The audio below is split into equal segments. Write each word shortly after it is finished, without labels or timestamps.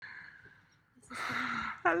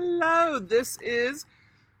Hello.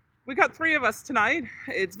 We got three of us tonight.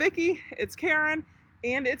 It's Vicky, it's Karen,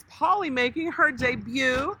 and it's Polly making her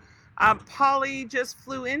debut. Polly just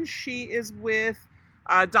flew in. She is with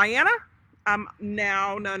Diana,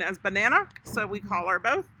 now known as Banana, so we call her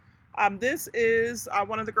both. This is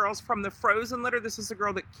one of the girls from the Frozen litter. This is a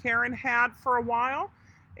girl that Karen had for a while,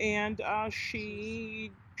 and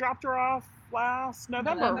she dropped her off last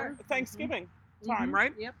November. Thanksgiving time,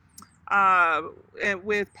 right? Yep.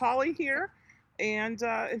 With Polly here, and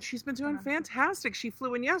she's been doing fantastic. She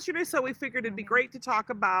flew in yesterday, so we figured it'd be great to talk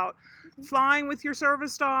about flying with your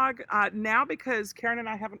service dog now, because Karen and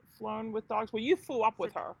I haven't flown with dogs. Well, you flew up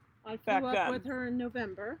with her. I flew up with her in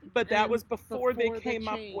November. But that was before they came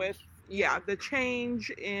up with the change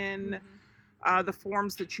in the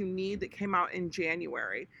forms that you need that came out in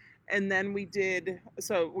January. And then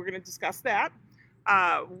so we're going to discuss that.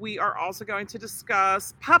 We are also going to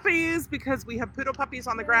discuss puppies, because we have poodle puppies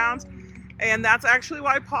on the grounds, and that's actually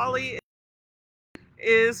why Polly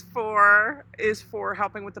is for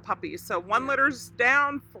helping with the puppies. So 1 litter's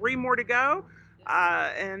down, 3 more to go,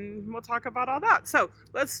 and we'll talk about all that. So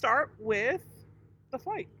let's start with the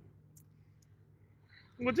flight.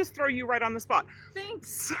 We'll just throw you right on the spot.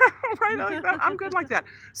 Thanks. Right like that. I'm good like that.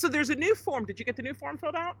 So there's a new form. Did you get the new form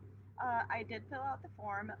filled out? I did fill out the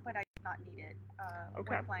form, but I did not need it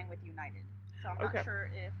when flying with United. So I'm not sure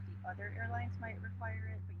if the other airlines might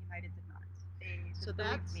require it, but United did not. So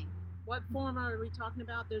that's me. What form are we talking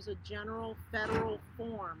about? There's a general federal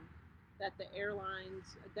form that the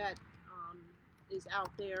airlines is out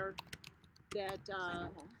there that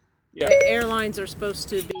the airlines are supposed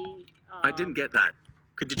to be. I didn't get that.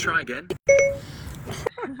 Could you try again?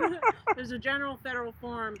 There's a general federal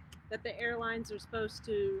form that the airlines are supposed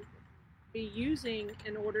to be using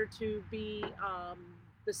in order to be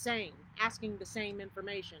asking the same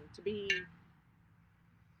information,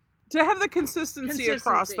 to have the consistency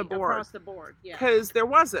across the board. Yeah. Because there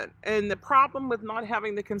wasn't. And the problem with not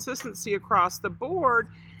having the consistency across the board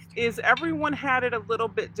is everyone had it a little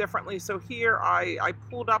bit differently. So here I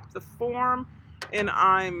pulled up the form and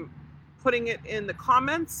I'm putting it in the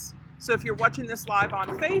comments. So if you're watching this live on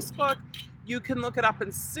Facebook, you can look it up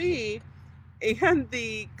and see. And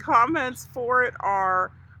the comments for it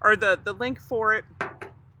or the link for it,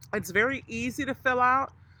 it's very easy to fill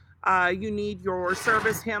out. You need your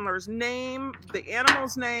service handler's name, the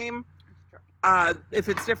animal's name, if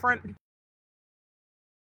it's different.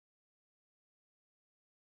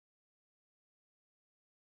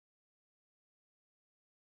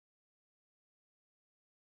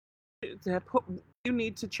 You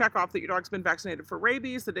need to check off that your dog's been vaccinated for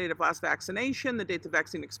rabies, the date of last vaccination, the date the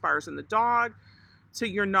vaccine expires in the dog. To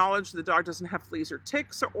your knowledge, the dog doesn't have fleas or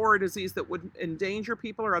ticks or a disease that would endanger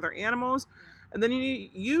people or other animals. And then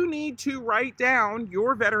you need to write down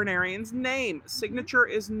your veterinarian's name. Signature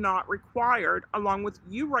is not required, along with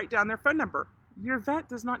you write down their phone number. Your vet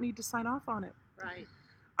does not need to sign off on it. Right.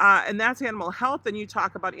 And that's animal health. Then you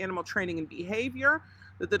talk about animal training and behavior,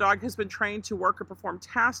 that the dog has been trained to work or perform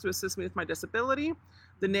tasks to assist me with my disability,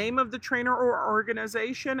 the name of the trainer or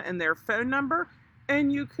organization, and their phone number.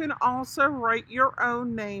 And you can also write your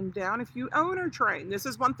own name down if you own or train. This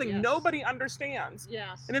is one thing nobody understands.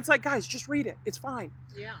 Yes. And it's like, guys, just read it. It's fine.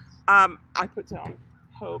 Yeah. I put down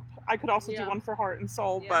Hope. I could also do one for Heart and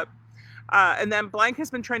Soul, but and then blank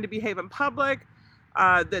has been trained to behave in public.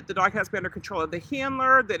 That the dog has to be under control of the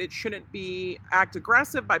handler, that it shouldn't act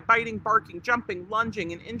aggressive by biting, barking, jumping,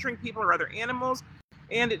 lunging, and injuring people or other animals,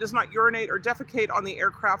 and it does not urinate or defecate on the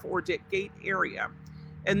aircraft or gate area.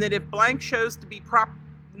 And that if blank shows to be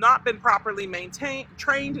not been properly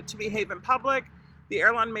trained to behave in public, the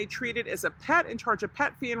airline may treat it as a pet and charge a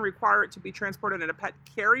pet fee and require it to be transported in a pet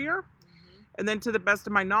carrier. And then to the best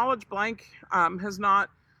of my knowledge, blank has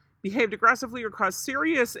not behaved aggressively or caused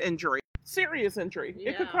serious injury.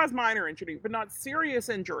 It could cause minor injury, but not serious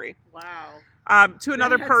injury. Wow. To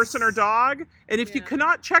another person or dog. And if you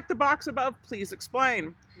cannot check the box above, please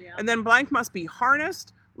explain. Yeah. And then blank must be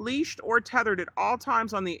harnessed, leashed, or tethered at all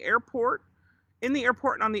times in the airport and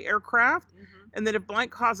on the aircraft. And that if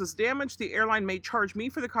blank causes damage, the airline may charge me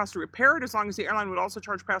for the cost to repair it, as long as the airline would also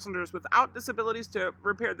charge passengers without disabilities to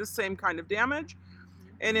repair this same kind of damage.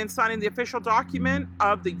 And in signing the official document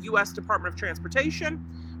of the U.S. Department of Transportation,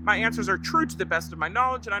 my answers are true to the best of my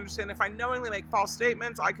knowledge, and I understand if I knowingly make false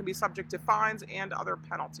statements, I can be subject to fines and other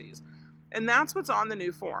penalties. And that's what's on the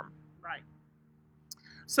new form. Right.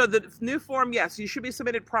 So the new form, yes, you should be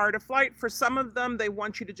submitted prior to flight. For some of them, they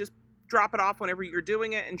want you to just drop it off whenever you're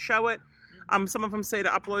doing it and show it. Some of them say to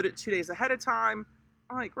upload it 2 days ahead of time.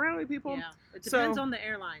 I'm like, really, people? Yeah, it depends on the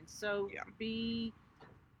airline. So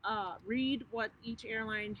read what each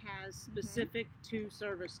airline has specific to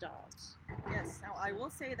service dogs. Yes. Now I will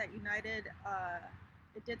say that United,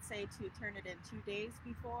 it did say to turn it in 2 days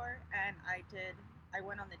before, and I did. I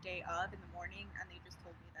went on the day of in the morning, and they just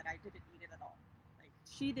told me that I didn't need it at all. Like,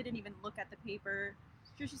 she didn't even look at the paper.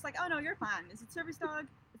 She was just like, "Oh no, you're fine. Is it service dog?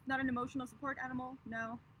 It's not an emotional support animal.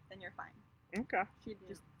 No, then you're fine." Okay. She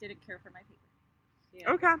just didn't care for my paper.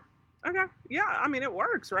 Yeah. Okay. Yeah. I mean, it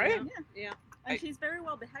works, right? Yeah. And she's very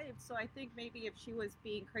well behaved, so I think maybe if she was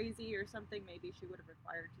being crazy or something, maybe she would have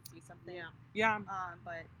required to see something. Yeah.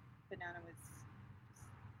 But Banana was just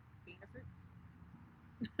being a fruit.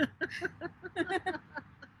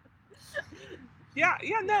 Yeah.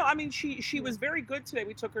 No, I mean, she was very good today.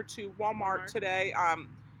 We took her to Walmart today.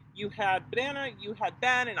 You had Banana, you had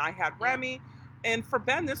Ben, and I had Remy. And for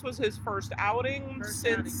Ben, this was his first outing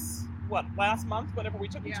since last month, whenever we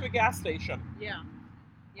took him to a gas station. Yeah.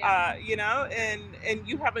 You know, and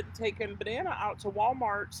you haven't taken Banana out to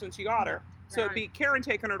Walmart since you got her. So it'd be Karen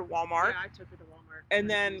taking her to Walmart. Yeah, I took her to Walmart. And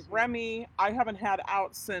then Remy, I haven't had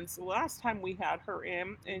out since the last time we had her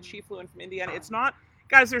in, and she flew in from Indiana. It's not,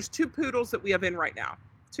 guys, there's 2 poodles that we have in right now.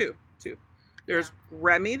 Two. There's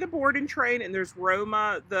Remy, the board and train, and there's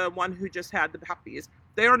Roma, the one who just had the puppies.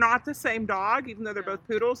 They are not the same dog, even though they're both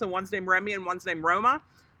poodles, and one's named Remy and one's named Roma.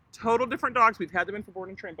 Total different dogs. We've had them in for board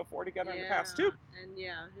and train before together in the past too. And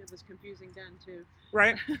it was confusing then too.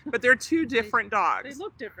 Right, but they're 2 different dogs. They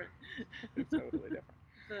look different. They're totally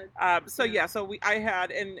different. So I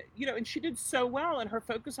had, and you know, and she did so well, and her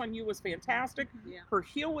focus on you was fantastic. Yeah. Her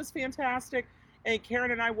heel was fantastic, and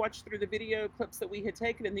Karen and I watched through the video clips that we had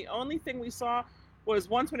taken, and the only thing we saw was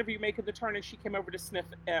once whenever you make the turn, and she came over to sniff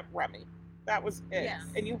at Remy. That was it. Yes.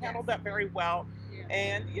 And you handled that very well. Yeah.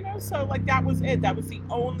 And, you know, so like that was it. That was the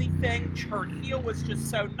only thing. Her heel was just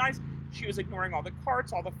so nice. She was ignoring all the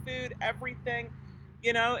carts, all the food, everything,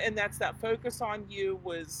 you know, and that's that focus on you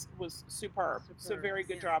was superb. So very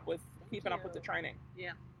good job with keeping up with the training.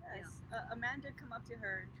 Yeah. Yes. A man did come up to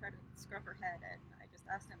her and try to scrub her head, and I just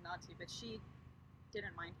asked him not to, but she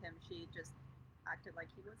didn't mind him. She just acted like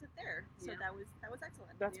he wasn't there. So that was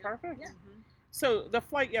excellent. That's perfect. Yeah. So the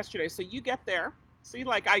flight yesterday, so you get there. See,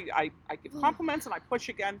 like I give compliments and I push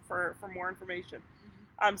again for more information.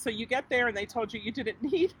 So you get there and they told you didn't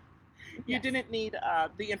need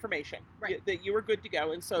the information, that you were good to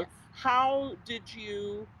go. And so how did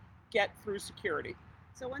you get through security?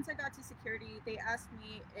 So once I got to security, they asked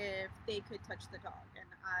me if they could touch the dog, and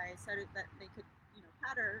I said that they could, you know,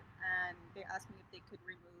 pat her, and they asked me if they could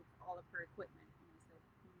remove all of her equipment,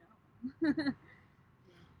 and I said no.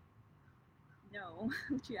 No.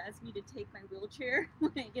 She asked me to take my wheelchair,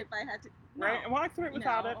 like if I had to. No. Right, and walk through it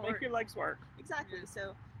without it, make your legs work. Exactly. Yeah.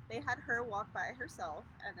 So they had her walk by herself,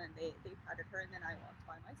 and then they patted her, and then I walked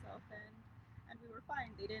by myself, and we were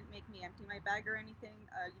fine. They didn't make me empty my bag or anything.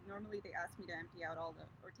 Normally they ask me to empty out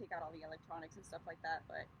take out all the electronics and stuff like that,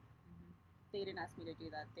 but they didn't ask me to do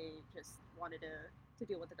that. They just wanted to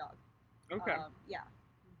deal with the dog. Okay.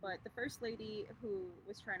 But the first lady who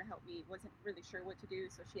was trying to help me wasn't really sure what to do,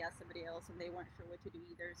 so she asked somebody else, and they weren't sure what to do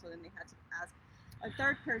either. So then they had to ask a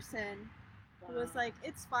third person who was like,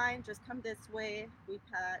 "It's fine, just come this way. We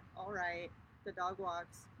pat, all right. The dog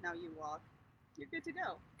walks. Now you walk. You're good to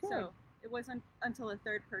go." Good. So it wasn't until a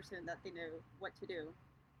third person that they knew what to do.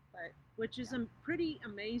 But which is pretty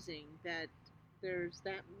amazing that there's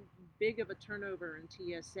that big of a turnover in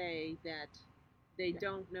TSA that they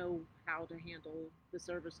don't know how to handle the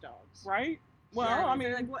service dogs. Right? Well, I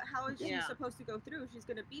mean, like, how is she supposed to go through? She's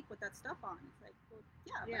going to beep with that stuff on. It's like, well,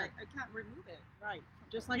 but I can't remove it. Right.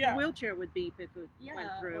 Just like a wheelchair would beep if it went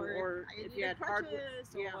through, or if you had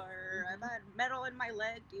crutches, or I've had metal in my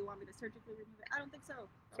leg. Do you want me to surgically remove it? I don't think so.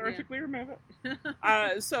 Surgically remove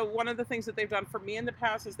it. So one of the things that they've done for me in the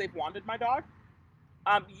past is they've wanded my dog.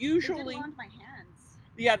 Usually, they did wand my hands.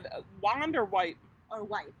 Yeah, wand or wipe. Or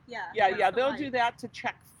wipe, yeah. Yeah. They'll do that to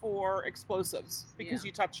check for explosives because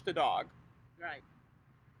you touched the dog. Right.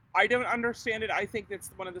 I don't understand it. I think that's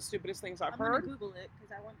one of the stupidest things I've heard. I'm gonna Google it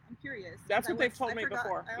because I'm curious. That's what they've told me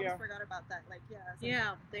before. I almost forgot about that. Like,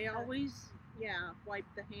 they always wipe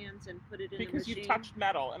the hands and put it in because the machine. You touched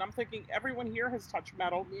metal, and I'm thinking everyone here has touched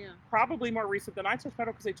metal. Yeah. Probably more recent than I touched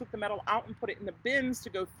metal because they took the metal out and put it in the bins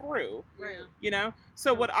to go through. Right. You know.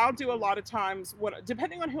 So what I'll do a lot of times,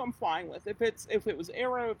 depending on who I'm flying with, if it was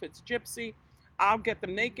Aero, if it's Gypsy, I'll get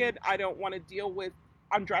them naked. I don't want to deal with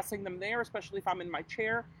undressing them there, especially if I'm in my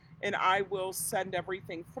chair. And I will send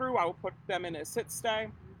everything through. I will put them in a sit stay.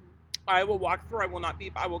 I will walk through. I will not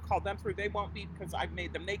beep. I will call them through. They won't beep because I've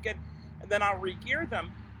made them naked. And then I'll re-gear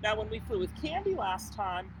them. Now, when we flew with Candy last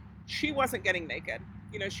time, she wasn't getting naked.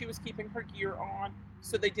 You know, she was keeping her gear on.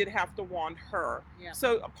 So they did have to wand her. Yeah.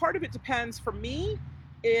 So a part of it depends for me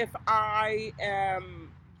if I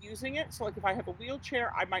am using it. So like if I have a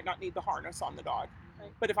wheelchair, I might not need the harness on the dog. Right.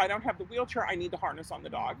 But if I don't have the wheelchair, I need the harness on the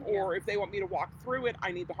dog. Yeah. Or if they want me to walk through it,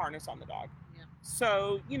 I need the harness on the dog. Yeah.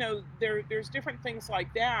 So, there's different things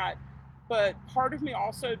like that. But part of me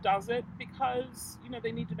also does it because,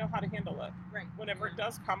 they need to know how to handle it. Right. Whenever it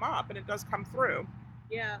does come up, and it does come through.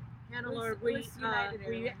 Yeah, Hannelore, It was United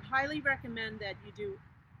we Airlines. highly recommend that you do.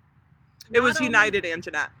 It was not only- United and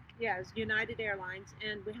Jeanette. Yeah, it's United Airlines,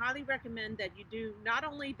 and we highly recommend that you do not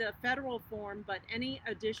only the federal form, but any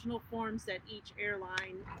additional forms that each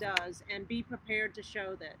airline does, and be prepared to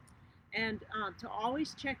show that. And to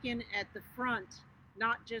always check in at the front,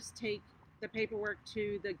 not just take the paperwork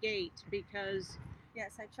to the gate, because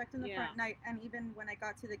Yes, I checked in the Yeah. front night, and even when I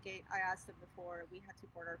got to the gate, I asked them before we had to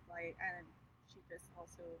board our flight, and she just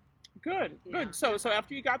also. Good, Yeah. good. So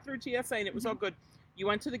after you got through TSA and it was all good, you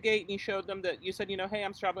went to the gate and you showed them that you said, hey,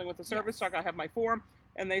 I'm traveling with a service Yes. dog. I have my form,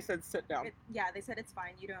 and they said sit down. Yeah, they said it's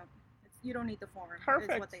fine. You don't need the form.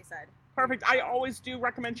 Perfect. Is what they said. Perfect. I always do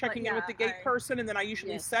recommend checking in with the yeah, gate person, and then I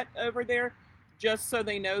usually Yes. set over there just so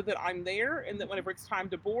they know that I'm there, and that whenever it's time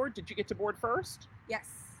to board, did you get to board first? Yes.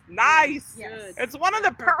 Nice. Yes. Good. It's one of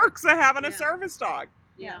the Perfect. perks of having a Yeah. service dog.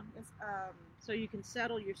 Yeah. It's, So you can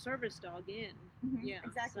settle your service dog in. mhm, Yeah,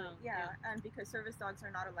 Exactly. so, yeah. And because service dogs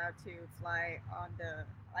are not allowed to fly on the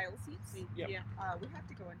aisle seats, Yep. Yeah. we have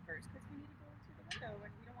to go in first because we need to go to the window,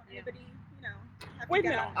 and we don't want Yeah. anybody, have Wait a to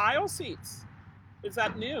get minute, on. aisle seats. Is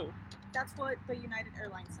that new? That's what the United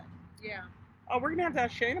Airlines said. Yeah. Oh, we're gonna have to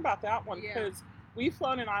ask Shane about that one Yeah. because we've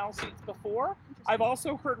flown in aisle seats before. Interesting. I've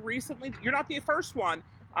also heard recently, you're not the first one,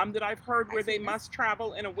 that I've heard where I've they seen this. must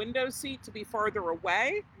travel in a window seat to be further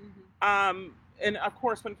away. Mm-hmm. And of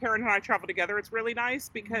course, when Karen and I travel together, it's really nice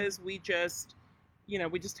because we just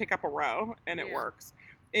take up a row and it Yeah. works.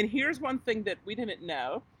 And here's one thing that we didn't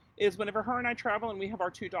know is whenever her and I travel and we have our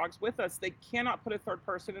two dogs with us, they cannot put a third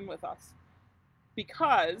person in with us.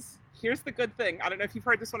 Because here's the good thing. I don't know if you've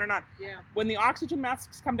heard this one or not. Yeah. When the oxygen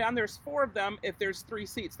masks come down, there's 4 of them. If there's 3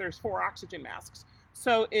 seats, there's 4 oxygen masks.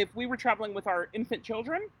 So if we were traveling with our infant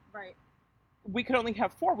children, Right. we could only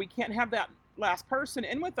have 4. We can't have that last person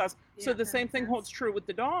in with us. So Yeah, the that same makes thing sense. holds true with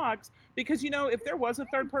the dogs. Because, if there was a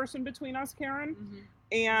third person between us, Karen, Mm-hmm.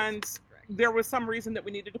 and there was some reason that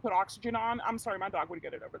we needed to put oxygen on, I'm sorry, my dog would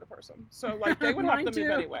get it over the person. So, they would have Mine to move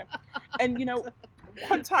too. anyway. And,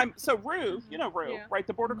 one time, so Rue, Rue, Yeah. right,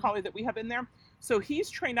 the border collie that we have in there. So he's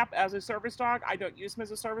trained up as a service dog. I don't use him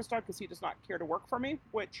as a service dog because he does not care to work for me,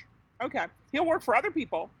 which, okay, he'll work for other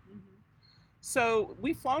people. Mm-hmm. So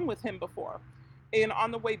we've flown with him before. And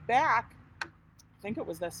on the way back, I think it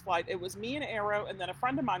was this flight, it was me and Arrow, and then a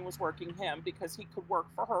friend of mine was working him because he could work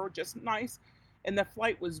for her just nice. And the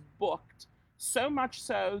flight was booked. So much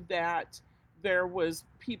so that there were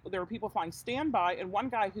people flying standby, and one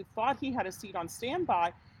guy who thought he had a seat on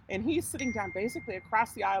standby, and he's sitting down basically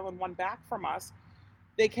across the aisle and one back from us.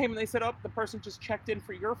 They came and they said, "Oh, the person just checked in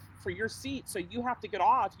for your seat, so you have to get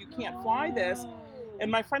off. You can't fly this."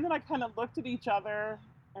 And my friend and I kind of looked at each other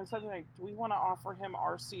and said, like, do we want to offer him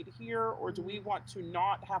our seat here, or do we want to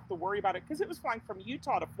not have to worry about it? Because it was flying from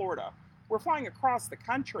Utah to Florida. We're flying across the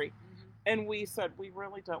country. And we said, we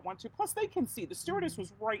really don't want to. Plus, they can see. The stewardess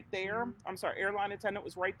was right there. I'm sorry, airline attendant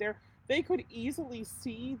was right there. They could easily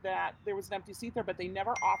see that there was an empty seat there, but they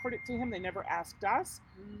never offered it to him. They never asked us.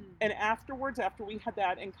 And afterwards, after we had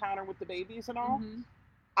that encounter with the babies and all, Mm-hmm.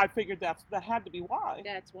 I figured that had to be why.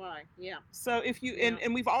 That's why. Yeah. So if you, Yeah.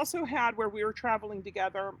 and we've also had where we were traveling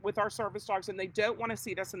together with our service dogs and they don't want to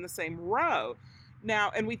seat us in the same row. Now,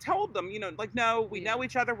 and we told them, no, we know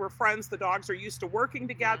each other. We're friends. The dogs are used to working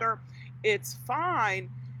together. It's fine.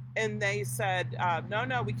 And they said,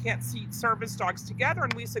 no, we can't seat service dogs together.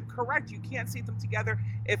 And we said, correct, you can't seat them together.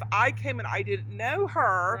 If I came and I didn't know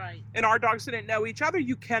her Right. and our dogs didn't know each other,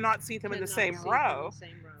 you cannot seat them in the Cannot same seat them row. in the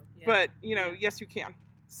same row. Yeah. But, Yeah. yes, you can.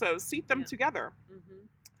 So seat them Yeah. together.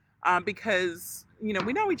 Mm-hmm. Because we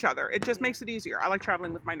know each other. It just Yeah. makes it easier. I like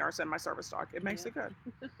traveling with my nurse and my service dog. It makes Yeah. it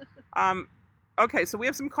good. Okay, so we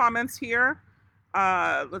have some comments here.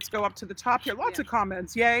 Let's go up to the top here. Lots Yeah. of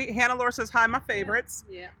comments. Yay! Hannelore says hi, my favorites.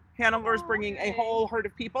 Yeah. Hanneleore's Oh, bringing a yay. whole herd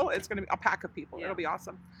of people. It's going to be a pack of people. Yeah. It'll be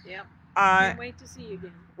awesome. Yeah. Uh, Can't wait to see you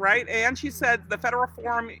again. right? And she said the federal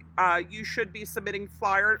form. You should be submitting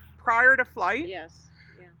flyer prior to flight. Yes.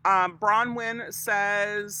 Yeah. Bronwyn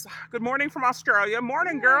says, "Good morning from Australia.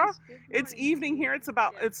 Morning, girl. Yes, good It's morning. evening here. It's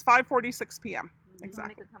about Yeah. it's 5:46 p.m. Mhm.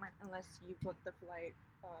 Exactly. Make a comment unless you booked the flight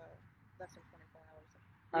less than 24 hours.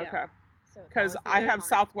 Yeah. Okay. So that Because was the I other have comment.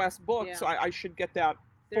 Southwest booked, Yeah. so I should get that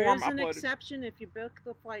There form is an uploaded. exception if you book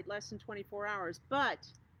the flight less than 24 hours, but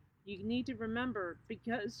you need to remember,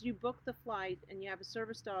 because you book the flight and you have a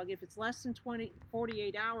service dog, if it's less than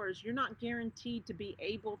 48 hours, you're not guaranteed to be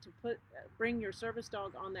able to bring your service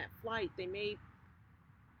dog on that flight. They may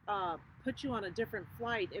put you on a different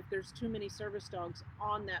flight if there's too many service dogs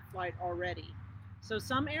on that flight already. So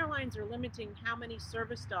some airlines are limiting how many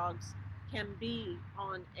service dogs can be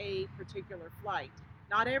on a particular flight.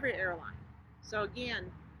 Not every airline. So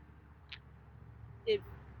again, if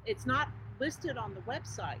it's not listed on the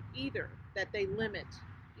website either that they limit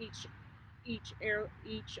each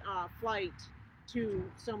flight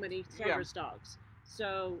to so many service dogs.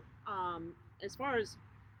 So as far as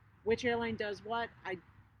which airline does what,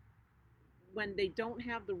 when they don't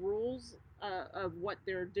have the rules of what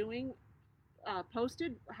they're doing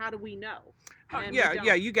posted, how do we know?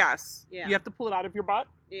 You guess. Yeah. You have to pull it out of your butt.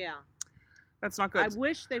 Yeah. That's not good. I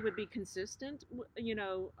wish they would be consistent,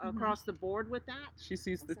 across the board with that. She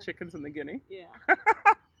sees the chickens and the guinea. Yeah.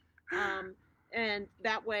 And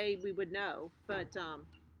that way we would know. But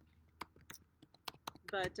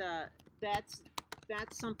that's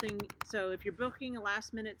something. So if you're booking a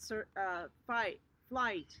last minute flight,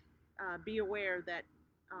 be aware that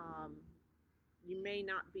you may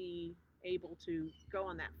not be able to go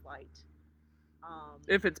on that flight.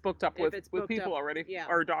 If it's booked up with people up, already, yeah.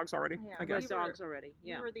 or dogs already, Yeah, I guess. With dogs already,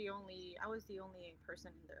 yeah. I was the only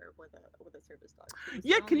person in there with a service dog.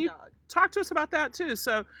 Yeah, can you talk to us about that too?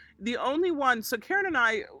 So the only one, so Karen and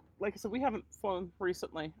I, like I said, we haven't flown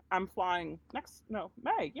recently. I'm flying next month.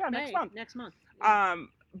 Next month.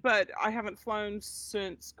 But I haven't flown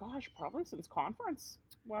since, probably since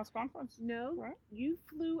last conference. No, right? You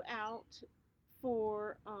flew out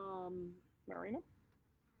for Marina.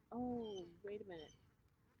 Oh, wait a minute.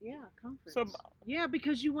 Yeah, conference. So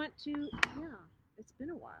because you went to it's been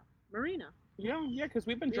a while. Marina. Yeah, because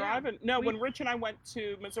we've been driving. No, when Rich and I went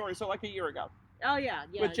to Missouri, so like a year ago. Oh yeah.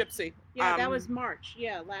 With Gypsy. Yeah, that was March.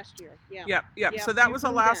 Yeah, last year. Yeah. Yeah. So that was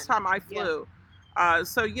the last time I flew.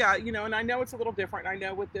 So and I know it's a little different. I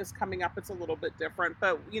know with this coming up, it's a little bit different.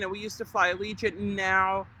 But we used to fly Allegiant.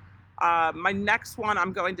 Now, my next one,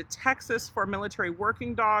 I'm going to Texas for a military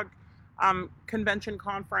working dog convention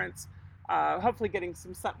conference. Hopefully, getting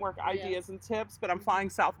some scent work ideas and tips. But I'm flying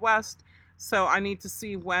Southwest, so I need to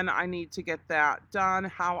see when I need to get that done,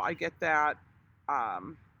 how I get that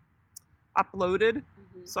uploaded.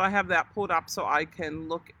 Mm-hmm. So I have that pulled up so I can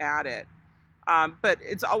look at it. But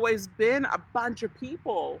it's always been a bunch of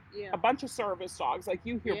people, a bunch of service dogs. Like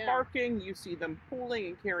you hear barking, you see them pulling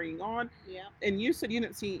and carrying on. Yeah. And you said you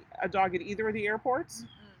didn't see a dog at either of the airports,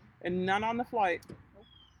 and none on the flight.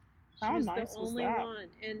 How nice was that? She was the only one,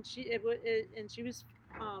 and she was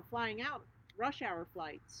flying out rush hour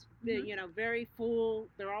flights. Mm-hmm. Very full.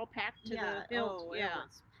 They're all packed to the hilt. It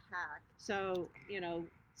was packed. So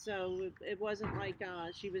so it wasn't like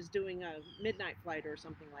she was doing a midnight flight or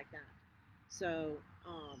something like that. So,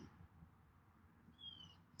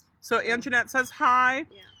 Anjanette says hi,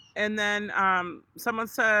 and then someone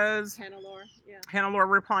says Hannah-Laura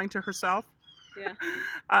replying to herself. Yeah.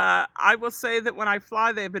 I will say that when I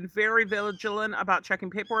fly, they've been very vigilant about checking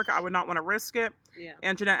paperwork. I would not want to risk it. Yeah.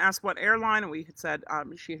 Anjanette asked what airline, and we had said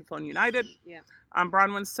she had flown United. Yeah.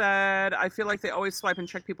 Bronwyn said, I feel like they always swipe and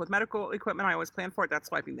check people with medical equipment. I always plan for it. That's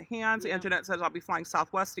swiping the hands. Yeah. Anjanette says, I'll be flying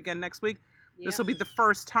Southwest again next week. This will be the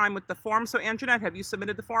first time with the forms. So, Anjanette, have you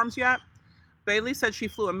submitted the forms yet? Bailey said she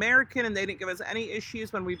flew American and they didn't give us any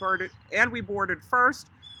issues when we boarded first.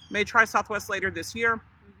 May try Southwest later this year.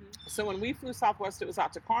 Mm-hmm. So when we flew Southwest, it was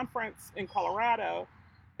out to conference in Colorado,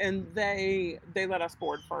 and they let us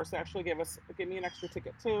board first. They actually gave me an extra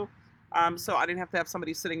ticket too. So I didn't have to have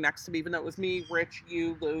somebody sitting next to me, even though it was me, Rich,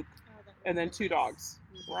 you, Luke, and then 2 dogs.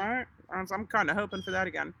 Mm-hmm. Right? So I'm kind of hoping for that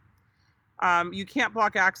again. You can't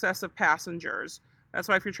block access of passengers. That's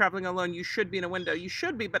why if you're traveling alone, you should be in a window. You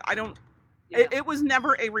should be, but I don't. Yeah. It was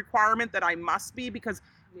never a requirement that I must be, because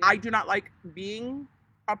I do not like being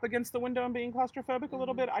up against the window and being claustrophobic a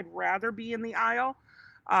little bit. I'd rather be in the aisle,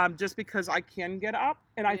 just because I can get up.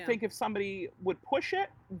 And I think if somebody would push it,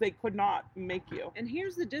 they could not make you. And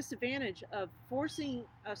here's the disadvantage of forcing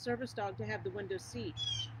a service dog to have the window seat.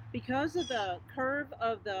 Because of the curve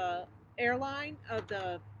of the airline, of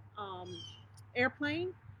the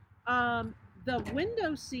airplane, the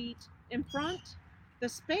window seat in front, the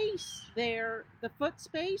space there, the foot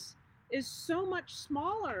space is so much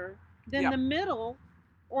smaller than the middle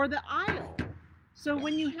or the aisle. So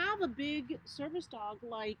when you have a big service dog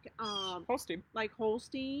like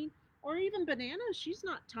Holstein or even Banana, she's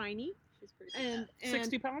not tiny. She's pretty and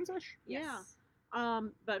 60 pounds ish. Yeah.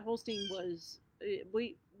 But Holstein was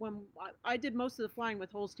when I did most of the flying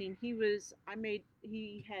with Holstein, he was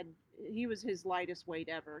his lightest weight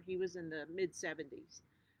ever. He was in the mid 70s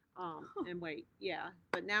in weight. Yeah,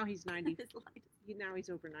 but now he's 90. Now he's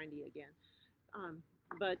over 90 again.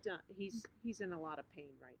 But he's in a lot of pain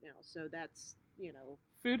right now. So that's,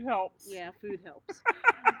 Food helps. yeah, food helps.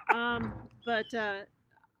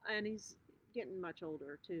 And he's getting much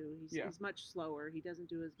older too. He's much slower. He doesn't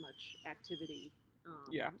do as much activity.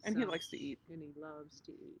 And he likes to eat. And he loves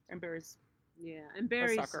to eat. And Barry's and a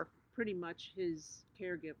Barry's sucker. pretty much his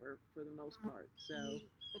caregiver for the most part. So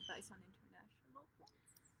Advice on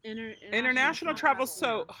international. International travel.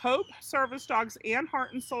 So Hope Service Dogs and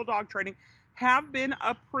Heart and Soul Dog Training have been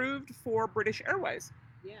approved for British Airways.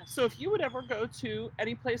 Yes. So if you would ever go to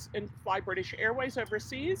any place and fly British Airways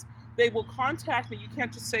overseas, they will contact me. You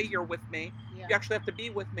can't just say you're with me. Yeah. You actually have to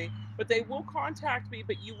be with me. But they will contact me,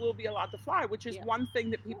 but you will be allowed to fly, which is one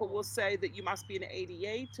thing that people will say, that you must be an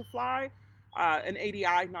ADA to fly. An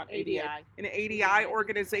ADI, not ADA. An ADI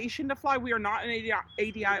organization to fly. We are not an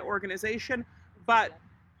ADI organization, but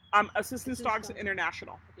Assistance Dogs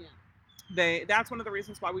International. Yeah. That's one of the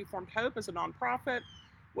reasons why we formed Hope as a nonprofit,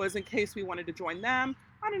 was in case we wanted to join them.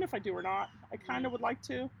 I don't know if I do or not. I kind of would like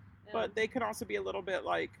to, but they could also be a little bit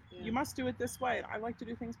like, you must do it this way. And I like to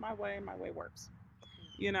do things my way, and my way works.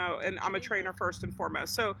 And I'm a trainer first and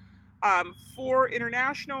foremost. So for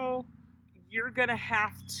international, you're going to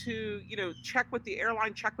have to, check with the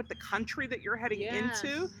airline, check with the country that you're heading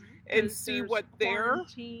into, and see what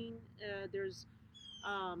quarantine, there's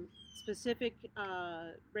specific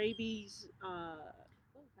rabies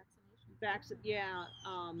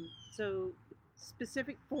so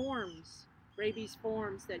specific rabies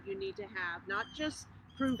forms that you need to have, not just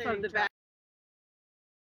proof of the vaccine.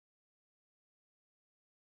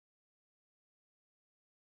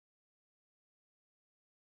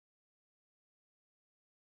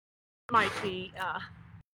 Might be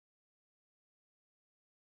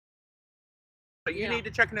but you need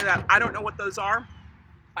to check into that. I don't know what those are,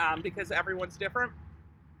 because everyone's different.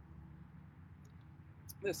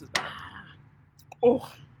 This is bad.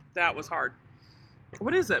 Oh, that was hard.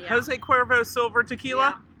 What is it? Jose Cuervo Silver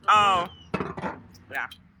Tequila? Oh, yeah.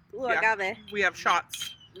 Blue agave. We have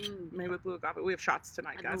shots. Made with blue agave. We have shots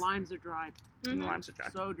tonight, and guys. the limes are dry. And the limes are dry.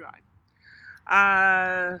 So dry.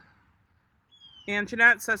 And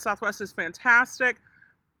Jeanette says Southwest is fantastic.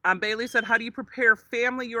 Bailey said, how do you prepare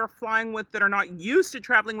family you are flying with that are not used to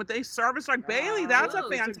traveling with a service dog? Bailey, that's a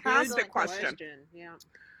fantastic question. Yeah.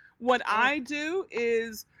 What I do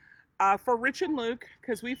is, for Rich and Luke,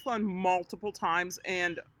 because we've flown multiple times,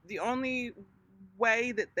 and the only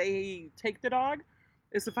way that they take the dog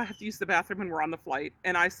is if I have to use the bathroom when we're on the flight,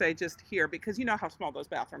 and I say just here, because you know how small those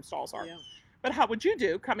bathroom stalls are. Yeah. But how would you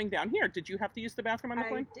do coming down here? Did you have to use the bathroom on the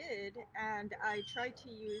plane? I did, and I tried to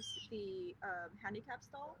use the handicap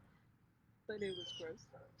stall, but it was gross.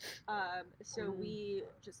 So we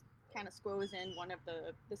just kind of squoze in one of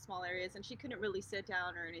the small areas, and she couldn't really sit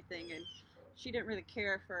down or anything, and she didn't really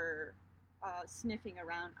care for sniffing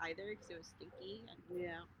around either because it was stinky.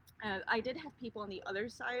 And I did have people on the other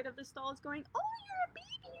side of the stalls going, "Oh, you're a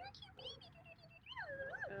baby, you're a cute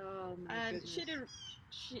baby." Oh my and goodness.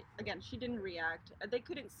 she didn't react. They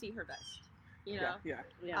couldn't see her vest, Yeah.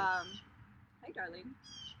 Hi, darling.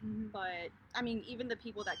 But I mean, even the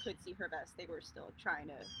people that could see her vest, they were still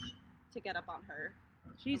trying to get up on her.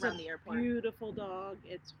 She's around a the airport. Beautiful dog.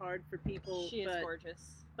 It's hard for people. She is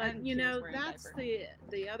gorgeous. But And she was wearing a that's diaper.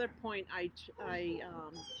 the other point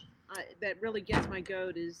that really gets my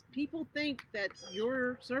goat is people think that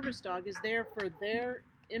your service dog is there for their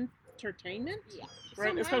entertainment. Yeah. Right,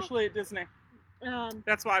 Somehow. especially at Disney. Um,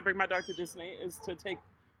 That's why I bring my dog to Disney, is to take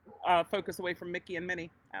focus away from Mickey and Minnie.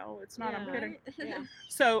 Oh, it's not. I'm Yeah. kidding. yeah.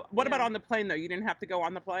 So, what about Yeah. on the plane though? You didn't have to go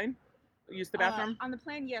on the plane? Use the bathroom? On the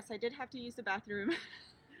plane, yes, I did have to use the bathroom.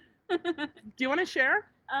 Do you want to share?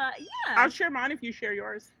 Yeah. I'll share mine if you share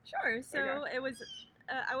yours. Sure. So Okay. it was.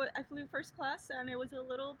 I flew first class, and it was a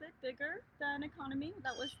little bit bigger than economy.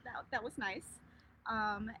 That was nice.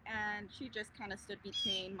 And she just kind of stood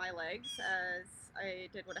between my legs as I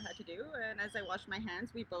did what I had to do, and as I washed my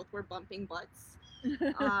hands, we both were bumping butts,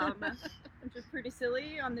 which was pretty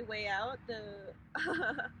silly. On the way out, the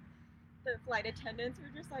flight attendants were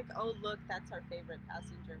just like, "Oh, look, that's our favorite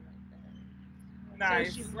passenger right there." Nice.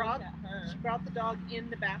 So she Looked brought at her. she brought the dog in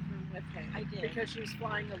the bathroom with her. I did. Because she was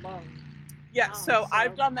flying alone. Yeah. So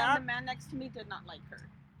I've done And that. the man next to me did not like her.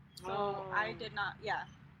 So Oh. I did not. Yeah.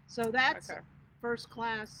 So that's Okay. first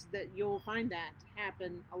class that you'll find that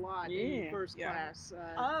happen a lot in Yeah, first yeah. class.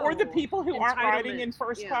 Or the people who aren't riding in Entitlement,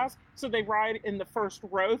 first yeah. class, so they ride in the first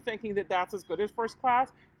row thinking that that's as good as first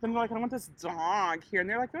class. Then they're like, I want this dog here. And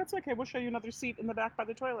they're like, that's okay. We'll show you another seat in the back by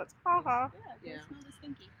the toilets. Ha ha. Yeah, Yeah. it's not the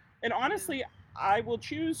stinky. And honestly, I will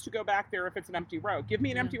choose to go back there if it's an empty row. Give me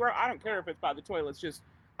an Yeah. empty row. I don't care if it's by the toilets. Just,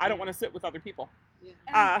 I don't Yeah. want to sit with other people. Yeah.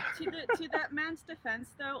 And to that man's defense,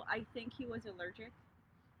 though, I think he was allergic.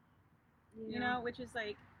 You Yeah. know, which is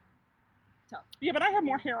like tough. Yeah, but I have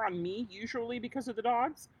more hair on me usually because of the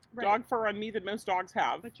dogs. Right. Dog fur on me than most dogs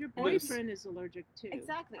have. But your Loose. boyfriend is allergic too.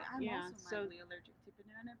 Exactly. I'm Yeah, also so- mildly allergic to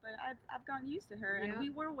banana, but I've gotten used to her, and Yeah. we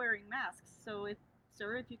were wearing masks. So if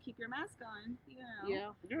you keep your mask on, you know,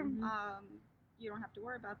 Yeah. Yeah. Mhm. you don't have to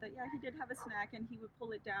worry about that. Yeah, he did have a snack, and he would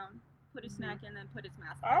pull it down, put his Mhm. snack in, then put his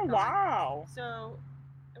mask back Oh, on. wow. So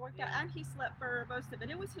it worked out, Yeah. and he slept for most of it.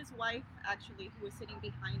 It was his wife actually who was sitting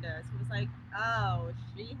behind us. Who was like, "Oh,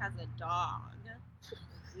 she has a dog."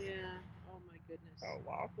 Yeah. Oh my goodness. Oh,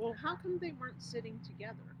 wow. Well, how come they weren't sitting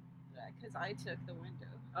together? Because I took the window.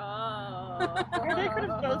 Oh. Or they could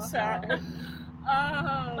have both sat. Oh,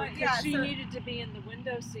 But but yeah, she so- needed to be in the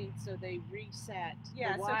window seat, so they reset.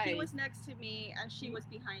 Yeah, the so he wife. was next to me, and she was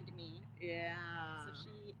behind me. Yeah. So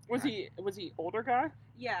she Was he older guy?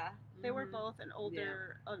 Yeah, they were Mhm. both an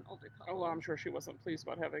older couple. Oh, well, I'm sure she wasn't pleased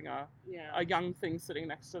about having a Yeah. young thing sitting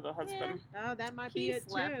next to the husband. Oh, that might He be it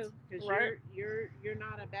slept. too, because Right. you're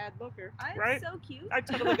not a bad looker. I'm Right? so cute. I'd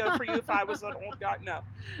totally go for you if I was an old guy. No.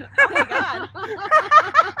 Oh my god,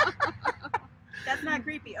 that's not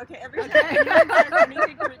creepy. Okay, every time Okay. anyone says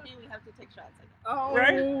anything creepy, we have to take shots. I guess. Oh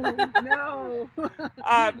Right? no.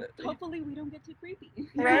 Hopefully, we don't get too creepy.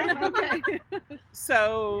 Right? Okay.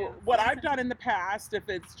 So Yeah. what I've done in the past, if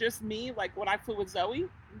it's just me, like when I flew with Zoe,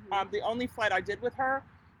 Mhm. the only flight I did with her,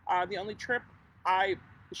 the only trip,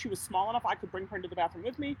 she was small enough I could bring her into the bathroom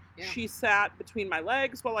with me. Yeah. She sat between my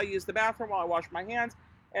legs while I used the bathroom, while I washed my hands,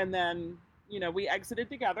 and then we exited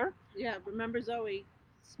together. Yeah. Remember Zoe?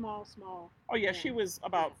 Small. Oh yeah, Yeah. she was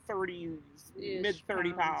about 30, Ish mid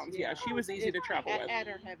 30 pounds, pounds. yeah. Yeah, she was easy to travel with. At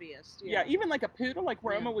her heaviest. Yeah, even like a poodle, like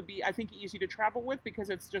Roma Yeah. would be, I think, easy to travel with because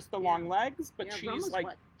it's just the Yeah. long legs. But Yeah, she's Roma's like,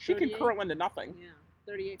 what, she can 38? curl into nothing. Yeah,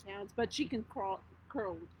 38 pounds, but she can curl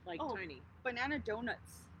like Oh, tiny. Banana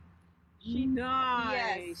donuts.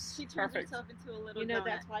 Nice. Yes, she turned Perfect. herself into a little. You know donut.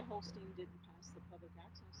 that's why Holstein didn't pass the public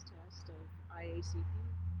access test of IACP Easy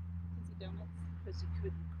donuts. because he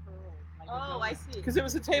couldn't curl. Like a Oh, I donut. see. Because it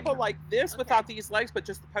was a table like this Okay. without these legs, but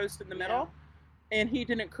just the post in the middle. And he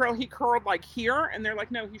didn't curl. He curled like here, and they're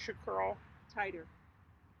like, no, he should curl. Tighter.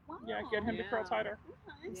 Wow. Yeah, get him to curl Yeah. tighter.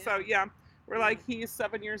 Okay. Yeah. So yeah, we're Yeah. like, he's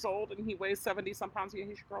 7 years old and he weighs 70 some pounds. Yeah,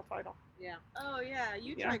 he should curl tighter. Yeah. Oh yeah,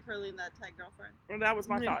 you Yeah. try curling that tight, girlfriend. Well, that was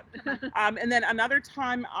my Yeah. thought. And then another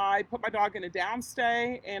time, I put my dog in a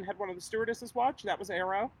downstay and had one of the stewardesses watch. That was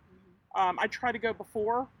Arrow. I try to go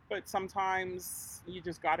before, but sometimes you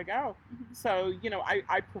just got to go. Mhm. So,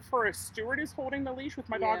 I prefer a stewardess holding the leash with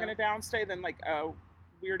my dog Yeah. in a downstay than like a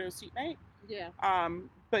weirdo seatmate. Yeah.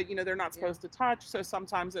 But, they're not supposed to touch. So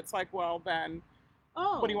sometimes it's like, well, then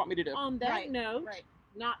Oh. what do you want me to do? On that Right, note, right.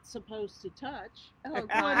 not supposed to touch. Oh, What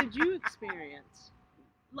God. did you experience?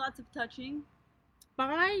 Lots of touching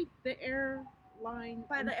By the airline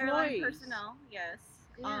by the airline employees. personnel. Yes.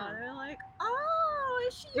 Yeah. They're like, oh,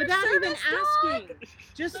 is she your Without even service dog?" asking.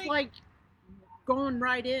 Just Like- like going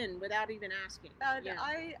right in without even asking. And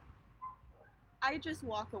Yeah. I just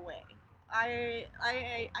walk away.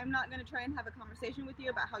 I'm not gonna try and have a conversation with you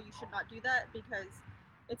about how you should not do that because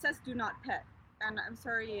it says do not pet, and I'm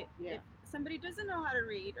sorry Yeah. if somebody doesn't know how to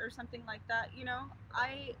read or something like that. I'm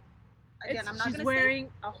not She's gonna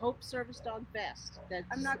wearing a Hope Service Dog vest. That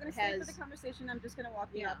I'm not gonna stay for has the conversation. I'm just gonna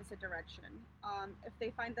walk the Yeah. opposite direction. If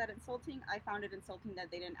they find that insulting, I found it insulting that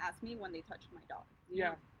they didn't ask me when they touched my dog.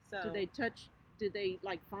 Yeah, So Did they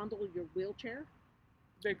like fondle your wheelchair?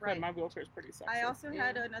 they could. Right. My wheelchair's pretty sexy. I also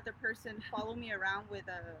had Yeah. another person follow me around with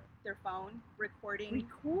their phone recording.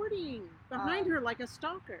 Recording behind her like a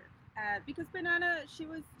stalker. Because Banana,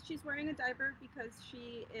 she's wearing a diaper because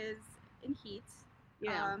she is in heat.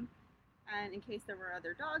 Yeah. And in case there were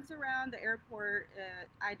other dogs around the airport,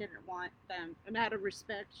 I didn't want them. And out of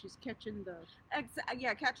respect, she's catching the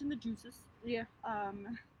Catching the juices. yeah.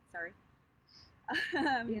 Sorry.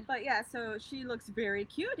 Yeah. But yeah, so she looks very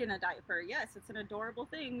cute in a diaper. Yes, it's an adorable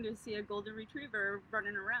thing to see a golden retriever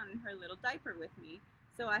running around in her little diaper with me.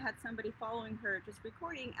 So I had somebody following her just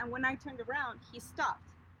recording, and when I turned around, he stopped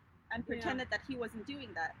and Yeah. pretended that he wasn't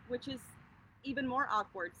doing that, which is even more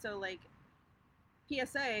awkward. So like,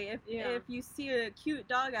 PSA, Yeah. if you see a cute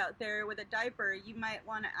dog out there with a diaper, you might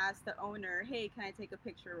want to ask the owner, hey, can I take a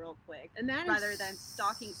picture real quick? And that is rather than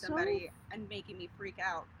stalking so somebody and making me freak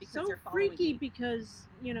out because so they're following freaky me. because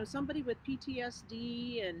somebody with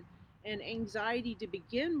PTSD and anxiety to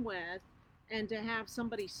begin with, and to have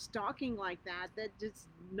somebody stalking like that does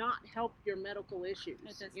not help your medical issues. It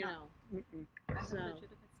does you not. know. Mm-mm. I have So-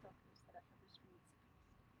 legitimate stalkers that I have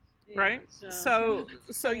restraints. Yeah, Right.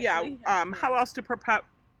 So yeah. Seriously. How else to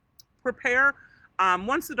prepare?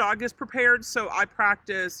 Once the dog is prepared, so I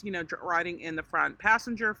practice, riding in the front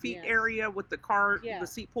passenger feet Yes. area with the car, Yeah. the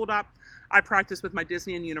seat pulled up. I practice with my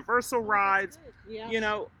Disney and Universal Oh, that's rides. good. Yeah. I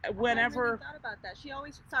hadn't Whenever. really thought about that. She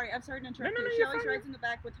always, sorry, I'm sorry to interrupt No, you. She you're always fine. rides in the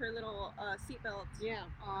back with her little seatbelt Yeah.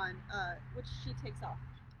 on, which she takes off.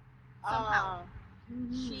 Somehow.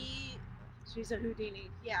 Mhm. She's a Houdini.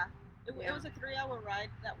 Yeah. It Yeah. was a 3-hour ride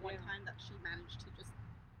that one Yeah. time that she managed to just.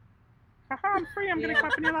 Haha, I'm free. I'm gonna Yeah.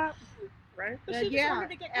 clap in your lap. Right. But Uh, she just yeah, wanted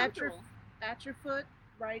to get at your comfortable. at your foot,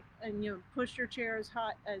 right, and push your chair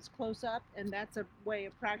as close up, and that's a way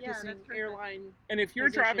of practicing perfect. airline. And if you're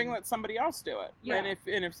driving, Position. let somebody else do it. Yeah.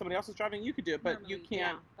 And if somebody else is driving, you could do it, but you Normally,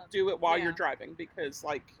 can't yeah. do it while Yeah. you're driving because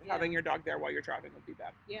Yeah. having your dog there while you're driving would be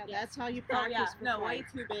bad. Yeah, Yes. that's how you Oh practice. yeah, for no, way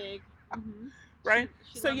flight. too big. Mhm. Right?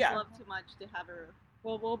 She So, loves yeah. love too much to have her.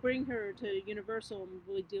 Well, we'll bring her to Universal and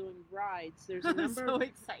we'll be doing rides. There's a I'm number. so of,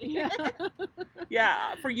 excited. yeah.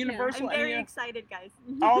 Yeah, for I'm Universal, very any- excited, guys.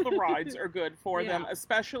 all the rides are good for them, Yeah.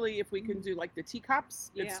 especially if we can do like the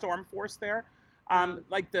teacups. It's Yeah. Storm Force there. Um,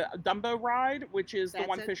 Like the Dumbo ride, which is the That's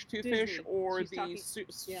One at Fish, Two Disney. Fish, or She's the talking-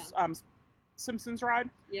 yeah. Simpsons ride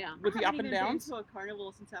Yeah. with the I up haven't and even downs. been to a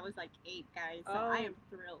carnival since I was like 8, guys. So Oh. I am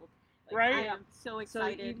thrilled. Like, Right? I am so So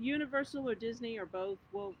excited. Universal or Disney or both,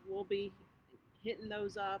 we'll be hitting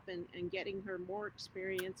those up and getting her more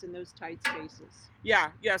experience in those tight spaces.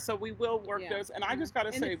 Yeah. So we will work Yeah. those. And I Yeah. just got to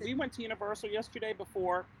And say, it's- we went to Universal yesterday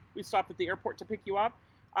before we stopped at the airport to pick you up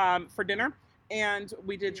for dinner. And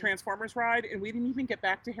we did Yeah. Transformers ride, and we didn't even get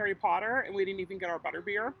back to Harry Potter, and we didn't even get our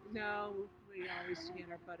butterbeer. No, we always get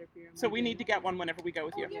our butterbeer. and So we need to didn't. get one whenever we go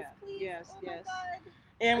with Oh, you. yes, please. Yes, Oh yes. my God.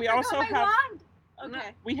 And I we forgot also my have wand.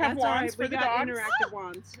 Okay. we have That's all wands right. for We the got dogs. interactive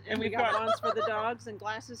wands, and we we've got got- wands for the dogs, and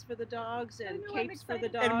glasses for the dogs, I and know, I'm capes for the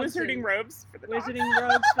excited. dogs, And wizarding robes for the dogs. wizarding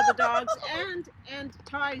robes for the dogs, and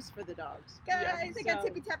ties for the dogs. Guys, I got So-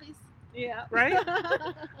 tippy tappies. Yeah. Right?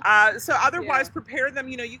 So otherwise, Yeah. prepare them.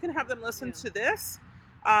 You can have them listen Yeah. to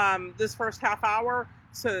this first half hour,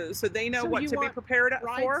 so they know So what you to be want prepared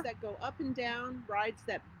rides for. that go up and down, rides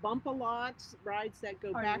that bump a lot, rides that go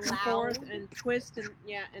Are back and loud. forth and twist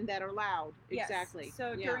and that are loud. Yes. Exactly.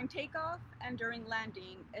 So yeah. during takeoff and during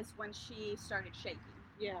landing is when she started shaking.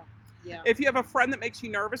 Yeah. Yeah. If you have a friend that makes you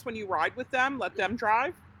nervous when you ride with them, let them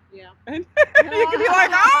drive. Yeah. And you can be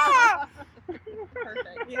like, ah!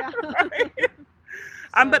 Perfect. Yeah. Right?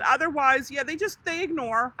 But otherwise, yeah, they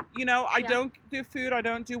ignore. I Yeah. don't do food. I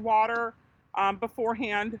don't do water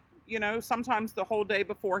beforehand. Sometimes the whole day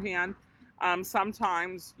beforehand.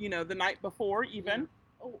 Sometimes, the night before even.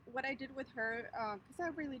 Oh, what I did with her, because I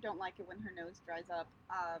really don't like it when her nose dries up.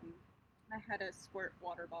 I had a squirt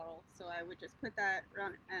water bottle, so I would just put that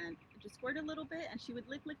around and just squirt a little bit, and she would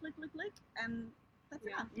lick, and that's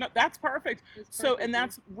Yeah. enough. No, that's perfect. It's So, perfect, and yeah.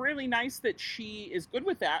 that's really nice that she is good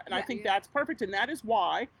with that. And I Yeah. think Yeah. that's perfect. And that is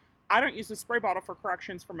why I don't use a spray bottle for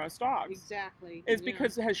corrections for most dogs. Exactly. Is yeah.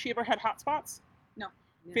 because has she ever had hot spots? Yeah.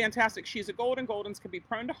 Fantastic. She's a golden. Goldens can be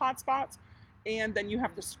prone to hot spots. And then you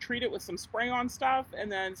have to treat it with some spray on stuff. And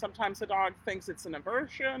then sometimes the dog thinks it's an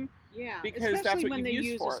aversion. Yeah, because especially that's what when you've they used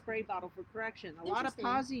use for a it. spray bottle for correction. A lot of Interesting.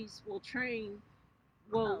 posies will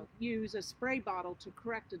Oh. use a spray bottle to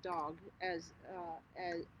correct a dog as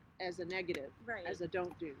a negative, Right. as a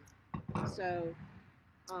don't do. So,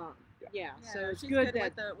 yeah. So it's she's good with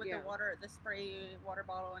that the yeah. the spray water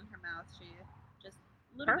bottle in her mouth. She just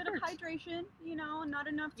a little bit of Perfect. hydration, not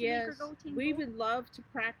enough to Yes, make her go tingle. we would love to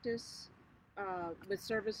practice with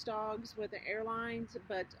service dogs with the airlines,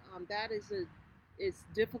 but that is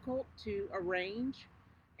difficult to arrange,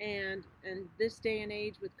 and this day and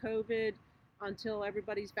age with COVID, until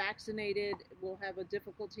everybody's vaccinated, we'll have a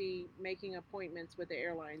difficulty making appointments with the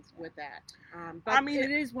airlines with that. But I mean,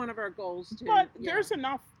 it is one of our goals too. But yeah. there's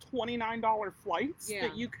enough $29 flights Yeah.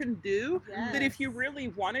 that you can do that if you Yes. really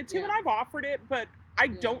wanted to. Yeah. And I've offered it, but I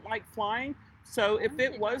Yeah. don't like flying. So if Honestly,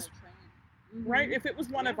 it was gotta train. Mhm. right? If it was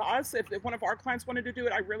one Yeah. of us, if one of our clients wanted to do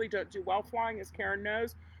it, I really don't do well flying, as Karen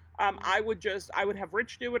knows. I would have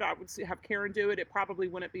Rich do it. I would have Karen do it. It probably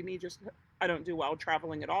wouldn't be me. Just I don't do well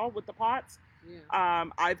traveling at all with the POTS. Yeah.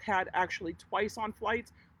 I've had actually twice on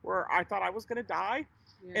flights where I thought I was going to die,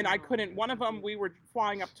 and I couldn't. One of them, we were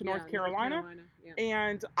flying up to North Carolina.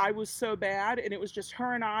 And I was so bad, and it was just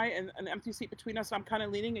her and I and an empty seat between us. And I'm kind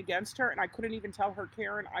of leaning against her, and I couldn't even tell her,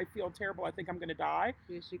 Karen, I feel terrible. I think I'm going to die.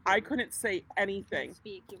 I couldn't say anything.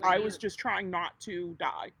 I was just trying not to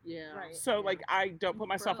die. Yeah. Right. So, like, I don't put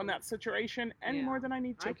myself in that situation any more than I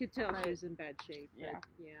need to. I could tell she was in bad shape. Yeah.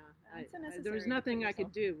 There was nothing I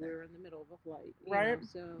could do. We were in the middle of a flight. Right?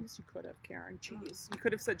 So. Yes, you could have, Karen. Jeez. You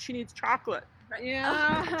could have said she needs chocolate. Right.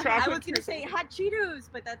 Yeah. I was going to say hot Cheetos,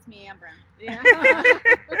 but that's me, I'm brown. Yeah.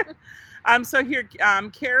 So here,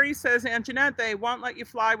 Carrie says, and Jeanette, they won't let you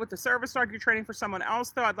fly with the service dog. You're training for someone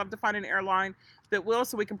else, though. I'd love to find an airline that will,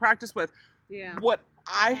 so we can practice with. Yeah. What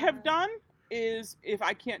I have done is, if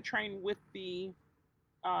I can't train with the,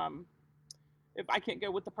 if I can't go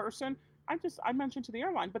with the person, I mentioned to the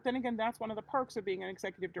airline. But then again, that's one of the perks of being an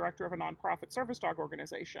executive director of a nonprofit service dog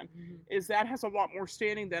organization, is that has a lot more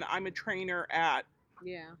standing than I'm a trainer at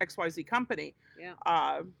XYZ company.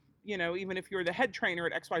 Yeah. You know, even if you're the head trainer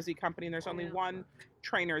at XYZ company and there's only one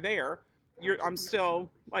trainer there, I'm still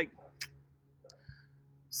like,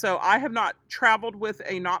 so I have not traveled with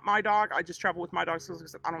a not my dog. I just travel with my dog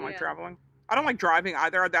because I don't like traveling. I don't like driving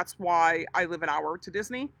either. That's why I live an hour to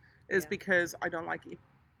Disney, is because I don't like it.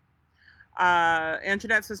 And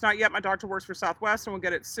Jeanette says, not yet. My doctor works for Southwest and we'll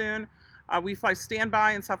get it soon. We fly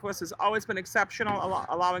standby, and Southwest has always been exceptional,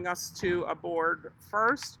 allowing us to aboard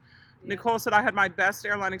first. Nicole said, I had my best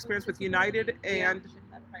airline experience with United and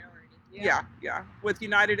with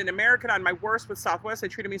United and American. I had my worst with Southwest. They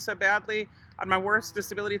treated me so badly. I had my worst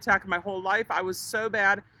disability attack of my whole life. I was so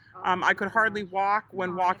bad. I could hardly walk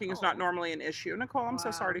when walking is not normally an issue. Nicole, I'm so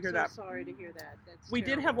sorry to hear that. Sorry to hear that. We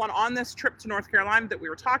did have one on this trip to North Carolina that we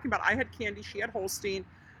were talking about. I had Candy, she had Holstein,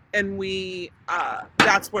 and we,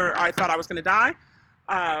 that's where I thought I was going to die.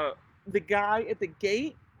 The guy at the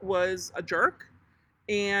gate was a jerk.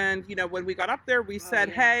 And, you know, when we got up there, we said,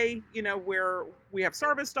 hey, you know, we have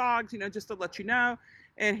service dogs, you know, just to let you know.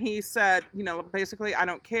 And he said, you know, basically, I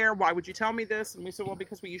don't care. Why would you tell me this? And we said, well,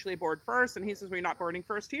 because we usually board first. And he says, we're not boarding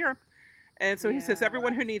first here. And so he says,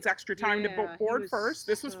 everyone who needs extra time to board first,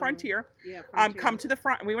 this was Frontier, come to the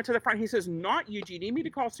front. And we went to the front. He says, not you. Do you need me to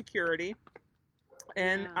call security?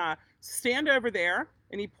 And stand over there.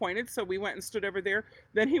 And he pointed, so we went and stood over there.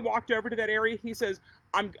 Then he walked over to that area. He says,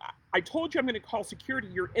 I told you I'm going to call security.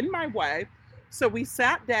 You're in my way. So we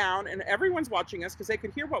sat down, and everyone's watching us because they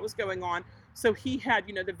could hear what was going on. So he had,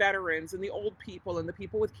 you know, the veterans and the old people and the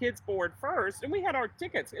people with kids board first. And we had our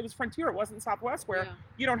tickets. It was Frontier. It wasn't Southwest, where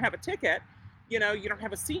you don't have a ticket. You know, you don't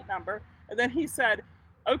have a seat number. And then he said,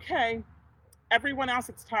 okay, everyone else,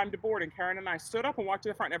 it's time to board. And Karen and I stood up and walked to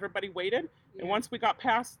the front. Everybody waited. And once we got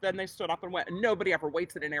past, then they stood up and went. And nobody ever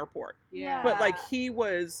waits at an airport. But like it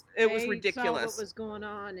was ridiculous. Saw what was going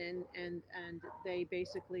on, and they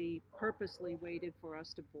basically purposely waited for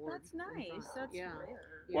us to board. That's nice. That's rare.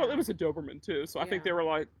 Well, it was a Doberman too, so I think they were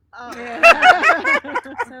like. So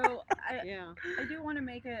I do want to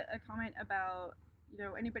make a comment about, you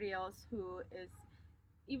know, anybody else who is,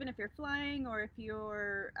 even if you're flying or if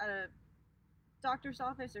you're at a doctor's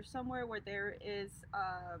office or somewhere where there is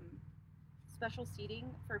special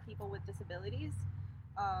seating for people with disabilities.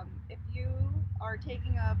 If you are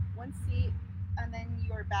taking up one seat and then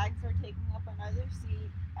your bags are taking up another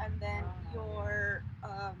seat and then your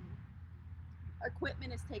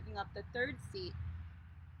equipment is taking up the third seat,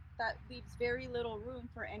 that leaves very little room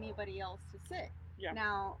for anybody else to sit.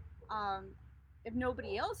 Now, if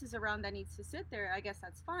nobody else is around that needs to sit there, I guess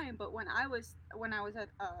that's fine. But when I was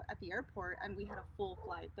at the airport and we had a full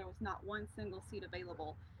flight, there was not one single seat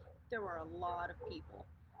available. There were a lot of people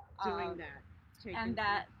doing that, and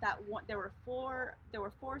there were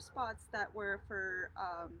four spots that were for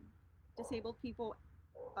disabled people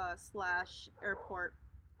 / airport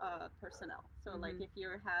personnel. So like if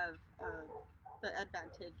you have the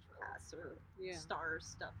Advantage Pass or Stars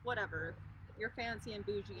stuff, whatever, you're fancy and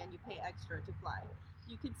bougie and you pay extra to fly,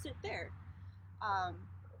 you could sit there.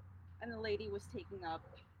 And the lady was taking up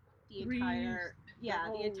the entire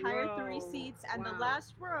three seats, and the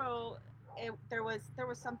last row, there was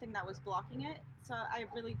something that was blocking it, so I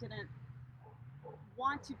really didn't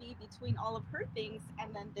want to be between all of her things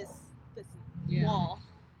and then this wall,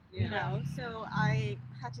 you know. So I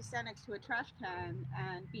had to stand next to a trash can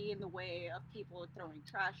and be in the way of people throwing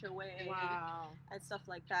trash away and stuff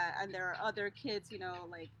like that. And there are other kids, you know,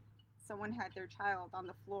 like someone had their child on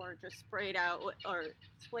the floor just splayed out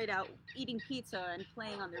eating pizza and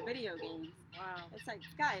playing on their video games. It's like,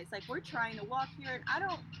 guys, like, we're trying to walk here, and I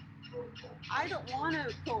don't want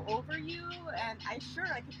to go over you, and I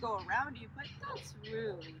could go around you, but that's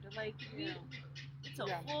rude. Like, it's a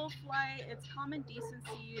Yeah. full flight. It's common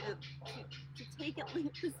decency to take at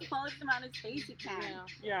least the smallest amount of space you can.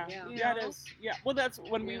 Yeah. Yeah, You yeah, it know? is. Yeah, well, that's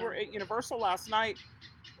when we Yeah. were at Universal last night.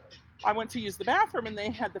 I went to use the bathroom and they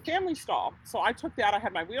had the family stall. So I took that. I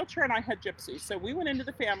had my wheelchair and I had Gypsy. So we went into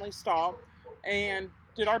the family stall and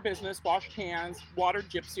did our business, washed hands, watered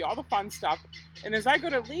Gypsy, all the fun stuff. And as I go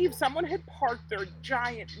to leave, someone had parked their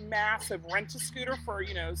giant, massive rent-a-scooter for,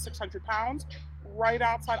 600 pounds right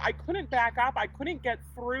outside. I couldn't back up. I couldn't get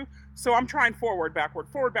through. So I'm trying forward, backward,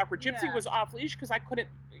 forward, backward. Gypsy Yeah. was off leash because I couldn't,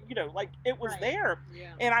 it was Right. there.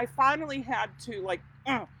 Yeah. And I finally had to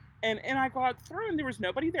and I got through and there was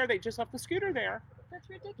nobody there. They just left the scooter there That's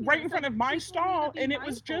ridiculous. right in front Like, of my people need stall, to be and it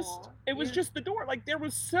was mindful. Yeah. just the door. Like there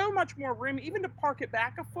was so much more room even to park it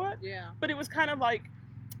back a foot. Yeah. But it was kind of like,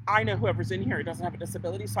 I know whoever's in here doesn't have a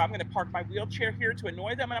disability, so I'm going to park my wheelchair here to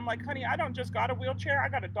annoy them. And I'm like, honey, I don't just got a wheelchair, I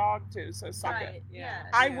got a dog too, so suck Right. it. Yeah. Yeah.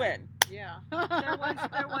 I Yeah. win. Yeah.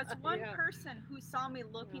 There was one Yeah. person who saw me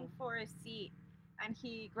looking Yeah. for a seat, and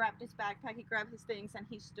he grabbed his backpack, he grabbed his things, and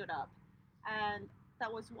he stood up. And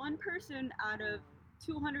that was one person out of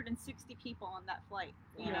 260 people on that flight,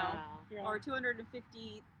 you know, Wow. Yeah. or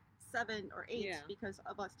 257 or 8 Yeah. because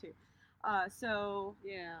of us too. So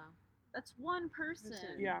Yeah. that's one person.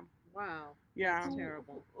 Listen. Yeah. Wow. Yeah. That's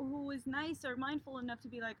terrible. Who is nice or mindful enough to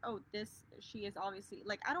be like, oh, she is obviously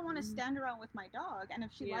like, I don't want to Mhm. stand around with my dog, and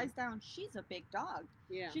if she Yeah. lies down, she's a big dog.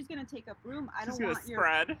 Yeah. She's gonna take up room. I She's don't gonna want your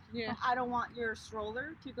spread. Yeah. I don't want your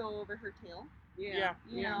stroller to go over her tail. Yeah.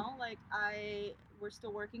 You know, like we're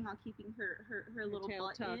still working on keeping her little tail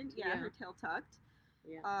butt tucked, in. yeah. Her tail tucked.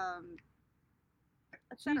 Yeah.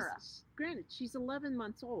 Etc. Granted, she's 11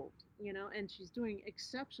 months old, and she's doing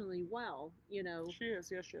exceptionally well, She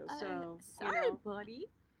is, yes, she is. So, sorry, buddy.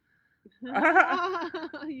 you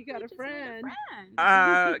got We a just made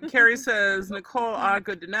friend. Carrie says, Nicole,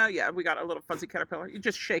 good to know. Yeah, we got a little fuzzy caterpillar. You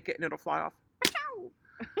just shake it and it'll fly off.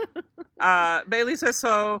 Bailey says,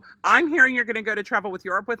 so I'm hearing you're going to go to travel with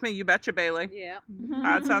Europe with me. You betcha, Bailey. Yeah.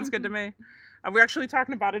 That sounds good to me. We're actually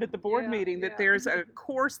talking about it at the board Yeah, meeting that yeah. there's a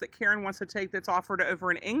course that Karen wants to take that's offered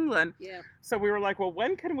over in England. Yeah. So we were like, well,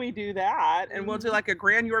 when can we do that? And we'll do Mhm. like a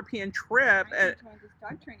grand European trip, I can join this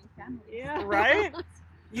dog training family. Yeah. right?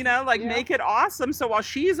 Yeah. Make it awesome. So while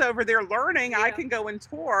she's over there learning, I Yeah. can go and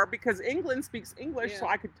tour because England speaks English, so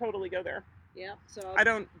Yeah. I could totally go there. Yeah. So I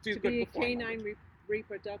don't do to good be a before. canine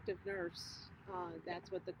reproductive nurse,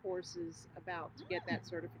 that's what the course is about, to get that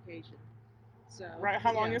certification. So. Right?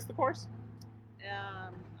 How long yeah. is the course?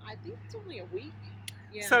 I think it's only a week.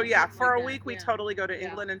 Yeah. So yeah, something for like a that, week we yeah. totally go to Yeah.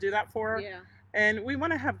 England and do that for her. Yeah. And we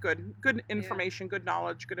want to have good information, good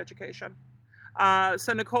knowledge, good education.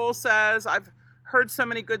 So Nicole says, I've heard so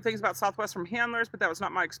many good things about Southwest from handlers, but that was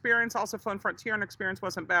not my experience. Also flown Frontier and experience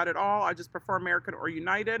wasn't bad at all. I just prefer American or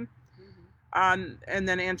United. Mhm. And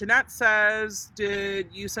then Anjanette says, did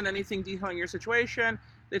you send anything detailing your situation?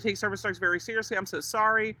 They take service dogs very seriously. I'm so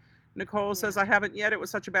sorry. Nicole says, I haven't yet. It was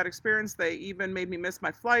such a bad experience. They even made me miss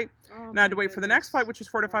my flight. Oh, And I had to my wait for the next goodness. flight, which was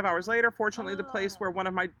 4 to 5 hours later. Fortunately, the place Oh. where one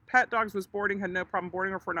of my pet dogs was boarding had no problem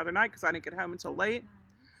boarding her for another night because I didn't get home until late.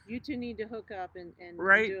 You two need to hook up and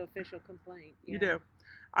Right. do official complaint. You Yeah. do.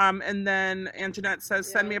 And then Anjanette says,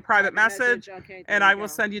 send Yeah, me a private message. Okay, And there I you will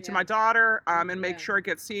go. send you to Yeah. my daughter and make Yeah. sure it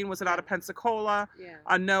gets seen. Was it out of Yeah. Pensacola?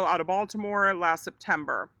 Yeah. No, out of Baltimore last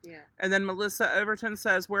September. Yeah. And then Melissa Overton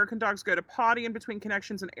says, where can dogs go to potty in between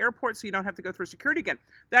connections and airports so you don't have to go through security again?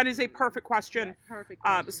 That is a perfect question. Yeah, perfect.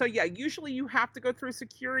 So question. yeah, usually you have to go through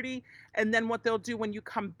security, and then what they'll do when you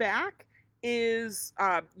come back is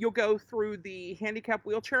you'll go through the handicap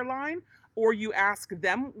wheelchair line, or you ask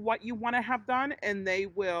them what you want to have done, and they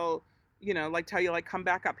will, tell you come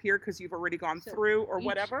back up here because you've already gone So through or Each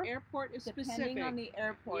whatever. airport is Depending specific. on the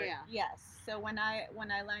airport, Yeah. yes. So when I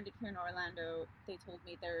landed here in Orlando, they told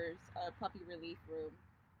me there's a puppy relief room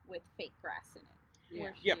with fake grass in it. Yeah.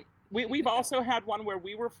 where Yep. she We've could go. also had one where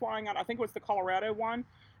we were flying out. I think it was the Colorado one,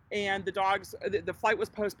 and the dogs, the flight was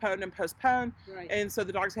postponed, Right. and so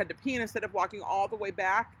the dogs had to pee, and instead of walking all the way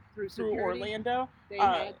back through through security, Orlando. They Go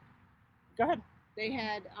ahead.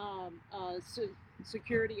 had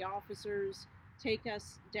security officers take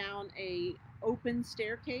us down a open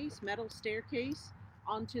staircase, metal staircase,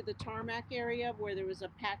 onto the tarmac area where there was a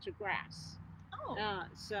patch of grass. Oh,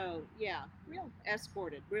 So yeah, real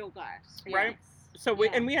escorted, real grass. Right. yes. So Yeah.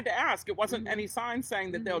 and we had to ask. It wasn't Mhm. any sign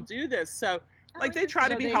saying that they'll Mhm. do this. So Oh, they try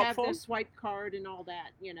to So be they helpful. have the swipe card and all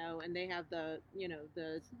that, and they have the Good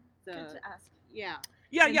to ask. yeah.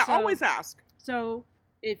 Yeah, and yeah. so- Always ask. So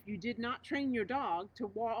if you did not train your dog to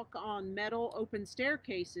walk on metal open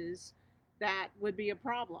staircases, that would be a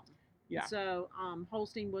problem. Yeah. So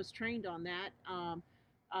Holstein was trained on that.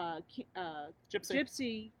 Gypsy.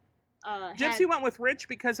 Gypsy. Gypsy went with Rich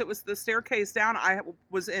because it was the staircase down. I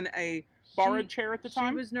was in a borrowed chair at the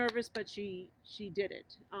time. She was nervous, but she did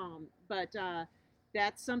it. But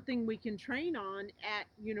that's something we can train on at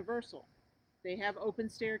Universal. They have open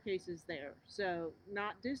staircases there. So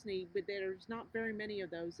not Disney, but there's not very many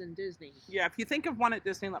of those in Disney. Yeah, if you think of one at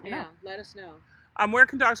Disney, let me know. Let us know. Where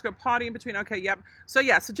can dogs go potty in between? Okay, yep. So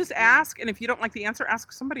so just ask, and if you don't like the answer,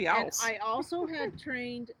 ask somebody else. And I also had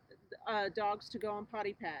trained dogs to go on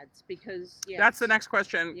potty pads because that's the next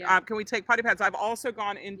question. Yeah. Can we take potty pads? I've also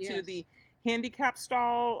gone into the handicap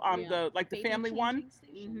stall, the Baby family one. changing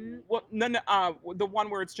station. What? No, the one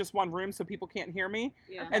where it's just one room so people can't hear me.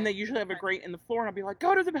 Yeah. And they usually have a grate in the floor, and I'll be like,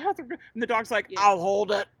 "Go to the bathroom," and the dog's like, Yeah. "I'll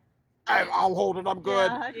hold it. I'll hold it. I'm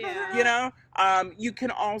good." Yeah. You know, you can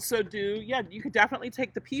also do, you could definitely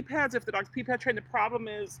take the pee pads if the dog's pee pad trained. The problem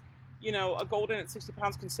is, a golden at 60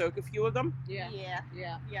 pounds can soak a few of them. Yeah.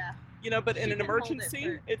 But in She an can hold it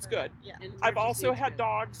emergency, it's for- good. Yeah. In I've emergency, also it's had good.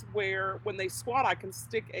 dogs where when they squat, I can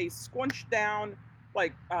stick a squunched down,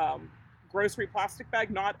 like, grocery plastic bag,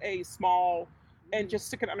 not a small, and just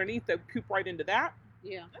stick it underneath. They poop right into that.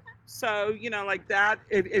 Yeah. So, like that,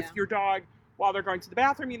 if Yeah. your dog, while they're going to the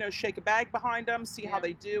bathroom, shake a bag behind them, see how Yeah.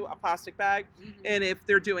 they do, a plastic bag. Mhm. And if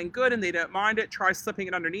they're doing good and they don't mind it, try slipping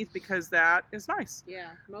it underneath because that is nice.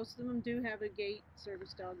 Yeah, most of them do have a gate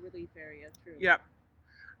service dog relief area. True. Yep.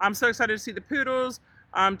 I'm so excited to see the poodles.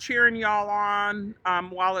 I'm cheering y'all on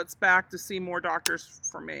while it's back to see more doctors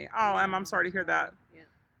for me. Oh, Em, I'm sorry to hear that. Yeah.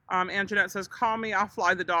 Anjanette says, "Call me, I'll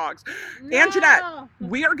fly the dogs." Anjanette, No!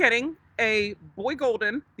 we are getting a boy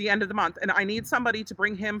golden the end of the month, and I need somebody to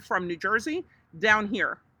bring him from New Jersey down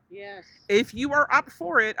here. Yes. If you are up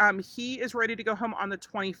for it, he is ready to go home on the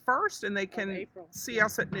 21st, and they Of can April. see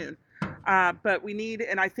us at noon. But we need,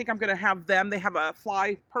 and I think I'm going to have them. They have a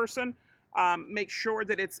fly person. Make sure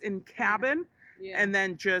that it's in cabin, Yeah. and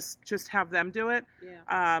then just have them do it.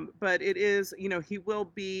 Yeah. But it is, he will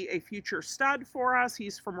be a future stud for us.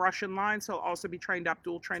 He's from Russian Line, so he'll also be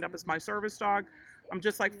dual trained up as my service dog. I'm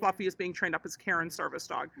just like Fluffy is being trained up as Karen's service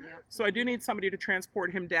dog. Yeah. So I do need somebody to transport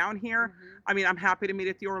him down here. Mhm. I mean, I'm happy to meet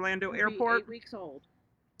at the Orlando He'll be airport. 8 weeks old.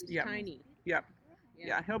 He's Yep. tiny. Yep.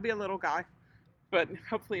 Yeah, he'll be a little guy, but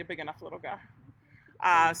hopefully a big enough little guy.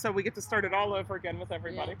 So we get to start it all over again with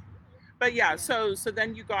everybody. Yeah. But so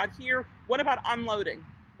then you got here. What about unloading?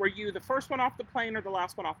 Were you the first one off the plane or the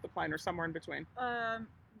last one off the plane or somewhere in between?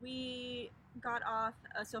 We got off,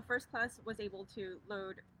 so first class was able to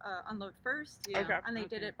unload first, Yeah. Okay. and they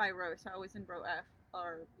did it by row, so I was in row F,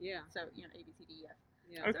 or Yeah. so A, B, C, D, E, F.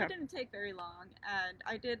 Yeah. Okay. So it didn't take very long, and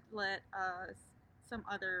I did let some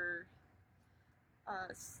other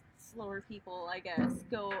slower people, I guess,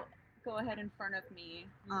 go ahead in front of me,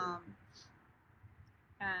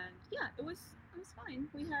 and yeah, it was fine.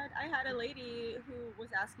 I had a lady who was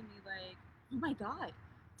asking me like, "Oh my God,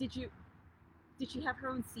 did she have her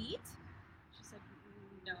own seat?" She's like,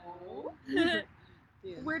 "No."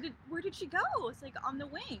 Yeah. Where did she go? It's like on the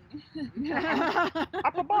wing.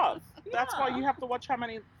 Up above. That's why Yeah. you have to watch how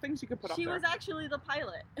many things you can put up She there. was actually the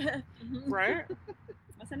pilot. Right?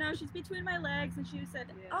 So now she's between my legs, and she said,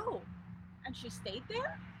 Yeah. "Oh," and she stayed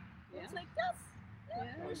there. Yeah. It's like, yes. Yeah,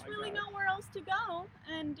 Yeah. there's Oh my really God. nowhere else to go,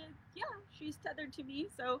 and yeah, she's tethered to me,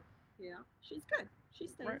 so Yeah. she's good. She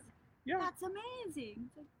stays. Right. Yeah. That's amazing.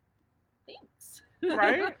 It's like, thanks.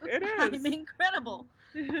 Right? It I'm is. incredible.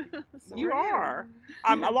 So You are.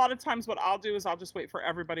 A lot of times what I'll do is I'll just wait for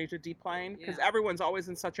everybody to deplane because Yeah. everyone's always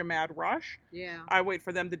in such a mad rush. Yeah. I wait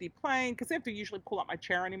for them to deplane because they have to usually pull up my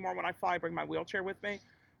chair anymore when I fly. I bring my wheelchair with me.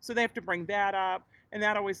 So they have to bring that up, and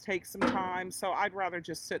that always takes some time. So I'd rather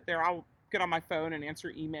just sit there. I'll get on my phone and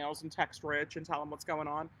answer emails and text Rich and tell him what's going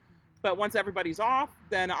on. But once everybody's off,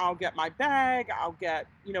 then I'll get my bag. I'll get,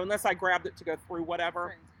 unless I grabbed it to go through whatever.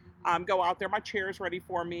 Right. Go out there. My chair's ready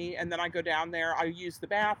for me, and then I go down there. I use the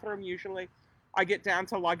bathroom usually. I get down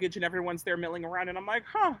to luggage, and everyone's there milling around, and I'm like,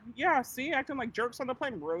 huh, yeah, see, acting like jerks on the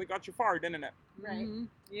plane really got you far, didn't it? Right. Mhm.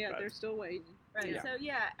 Yeah, But- they're still waiting. Right. Yeah. So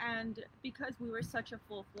yeah, and because we were such a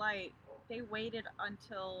full flight, they waited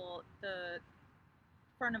until the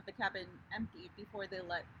front of the cabin emptied before they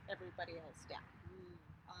let everybody else down.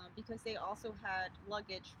 Because they also had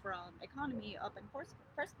luggage from economy up in first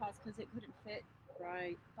class because it couldn't fit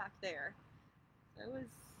Right. back there. So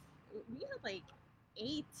we had like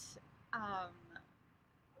 8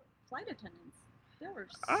 flight attendants. There were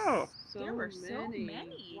Oh. there were so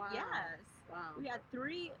many. Wow. Yes. Wow. We had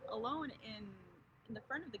 3 alone in the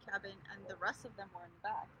front of the cabin, and the rest of them were in the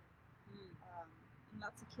back. Mm. And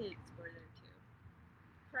lots of kids were there too.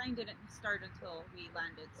 Crying didn't start until we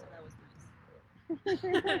landed, so that was nice.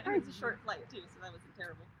 It was a short flight too, so that wasn't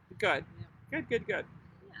terrible. Good. Yeah. Good.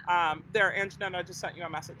 Yeah. There, Anjanetta just sent you a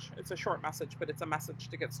message. It's a short message, but it's a message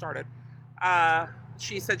to get started.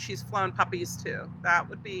 She said she's flown puppies too. That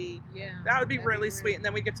would be That'd really great. sweet. And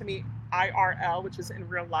then we get to meet IRL, which is in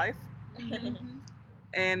real life. Mhm.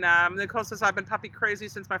 And Nicole says, I've been puppy crazy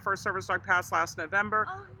since my first service dog passed last November.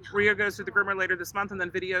 Oh, no. Rio goes to the groomer later this month, and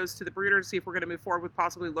then videos to the breeder to see if we're going to move forward with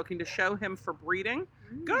possibly looking to show him for breeding.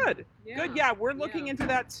 Good. Good. Yeah, we're looking into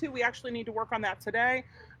that too. We actually need to work on that today.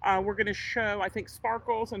 We're going to show, I think,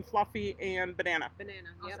 Sparkles and Fluffy and Banana. Banana.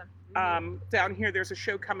 Yep. Awesome. Down here, there's a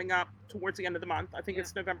show coming up towards the end of the month. I think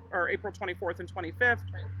it's November or April 24th and 25th.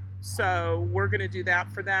 Right. So we're going to do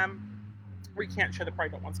that for them. We can't show the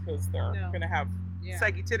pregnant ones because they're No. going to have Yeah.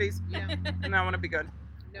 saggy titties, Yeah. and I want to be good.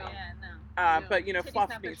 No. Yeah, no. Yeah. But you know, Titties Fluff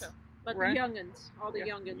not their needs show. But Right. the youngins, all the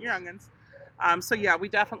youngins. youngins. So yeah, we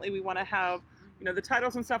want to have the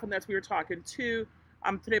titles and stuff, and that's we were talking too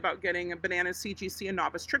today about getting a Banana CGC and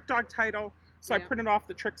Novice Trick Dog title. So I Yeah. printed off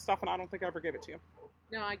the trick stuff, and I don't think I ever gave it to you.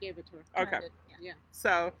 No, I gave it to her. Okay. Kinda did, yeah. Yeah.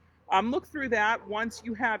 So look through that. Once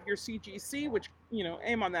you have your CGC, which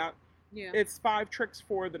aim on that. Yeah. It's 5 tricks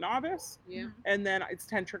for the novice, Yeah. and then it's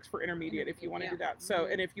 10 tricks for intermediate if you want to Yeah. do that. So,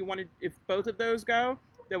 Mhm. and if both of those go,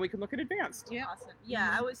 then we can look at advanced. Yeah. Awesome.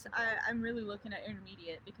 Yeah, Mhm. I'm really looking at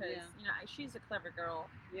intermediate because Yeah. she's a clever girl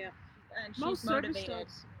Yeah. and she's Most service motivated.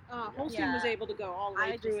 dogs. Holstein was Yeah. able to go all the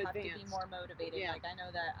way I through just have advanced. to be more motivated. Yeah. Like I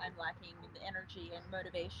know that I'm lacking in the energy and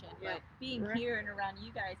motivation, Yeah. but being Right. here and around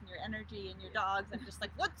you guys and your energy and your dogs, I'm just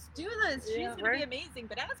like, let's do this. Yeah. She's gonna Right. be amazing.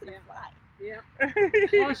 Banana's gonna Yeah. fly. Yeah.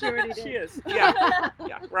 Oh, she already She did. is. Yeah.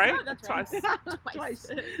 Yeah. Right. Oh, that's right. Twice.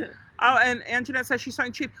 Twice. Oh, and Anjanette says she's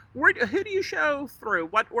selling cheap. Who do you show through?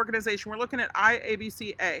 What organization? We're looking at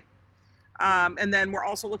IABCA. And then we're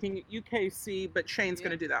also looking at UKC, but Shane's Yeah.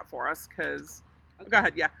 going to do that for us because. Okay. Go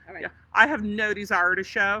ahead. Yeah. All right. Yeah. I have no desire to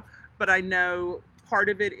show, but I know part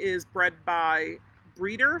of it is bred by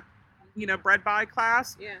breeder, bred by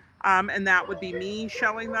class. Yeah. And that would be me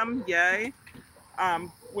showing them. Yay.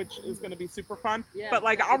 Which is going to be super fun. Yeah. But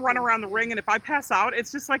like I'll run around the ring, and if I pass out,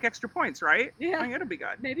 it's just like extra points, right? Yeah. I think it'll be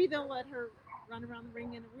good. Maybe they'll let her run around the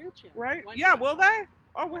ring in a wheelchair. Right? Why Yeah, not? will they?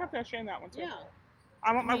 Oh, we'll have to ask Shane that one too. Yeah.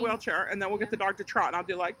 I want my I mean, wheelchair, and then we'll get yeah. the dog to trot, and I'll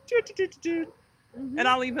do like, doot, doot, doot, doot, Mhm. and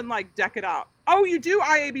I'll even like deck it up. Oh, you do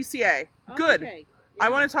IABCA. Good. Okay. I Yeah,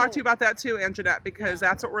 want to talk to you cool. about that too, Anjanette, because Yeah.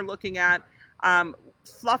 that's what we're looking at.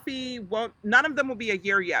 Fluffy won't, none of them will be a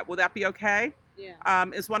year yet. Will that be okay? Yeah.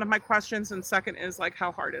 Is one of my questions, and second is like,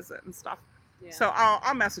 how hard is it and stuff. Yeah. So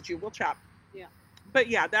I'll message you. We'll chat. Yeah. But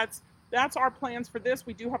yeah, that's our plans for this.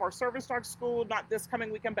 We do have our service dog school, not this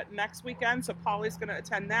coming weekend, but next weekend. So Polly's going to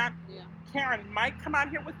attend that. Yeah. Karen might come out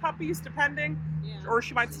here with puppies, depending, Yeah. or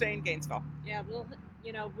she might stay in Gainesville. Yeah. Well,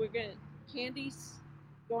 we're gonna. Candy's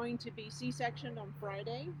going to be C-sectioned on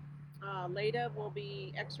Friday. Leda will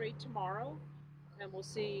be X-rayed tomorrow, and we'll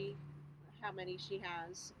see how many she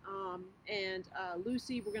has. And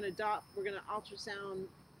Lucy, we're gonna ultrasound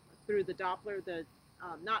through the Doppler,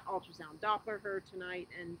 not ultrasound, Doppler her tonight,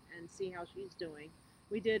 and see how she's doing.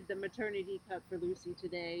 We did the maternity cut for Lucy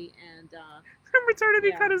today, and Her maternity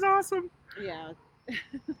Yeah. cut is awesome yeah,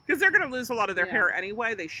 because they're going to lose a lot of their Yeah. hair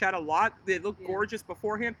anyway. They shed a lot. They look Yeah. gorgeous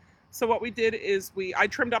beforehand. So what we did is I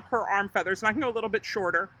trimmed up her arm feathers, and I can go a little bit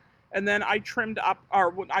shorter. And then I trimmed up,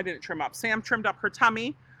 I didn't trim up. Sam trimmed up her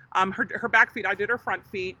tummy, her back feet. I did her front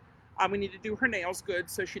feet. We need to do her nails good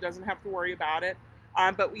so she doesn't have to worry about it.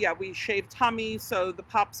 But yeah, we shaved tummy so the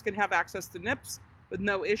pups can have access to nips with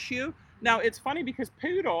no issue. Now it's funny because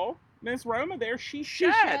Poodle, Miss Roma there, she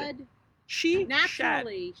shed. She shed.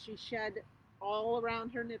 naturally. She shed all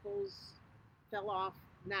around her nipples, fell off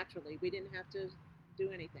naturally. We didn't have to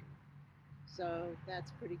do anything, so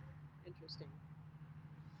that's pretty interesting.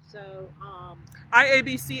 So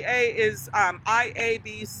IABCA is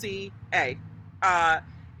IABCA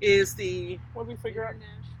is the what did we figure out?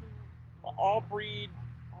 International All breed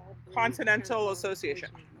Continental Association.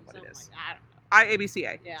 I don't know what it Something is. like that. I don't know.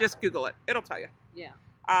 IABCA. Yeah. Just Google it. It'll tell you. Yeah.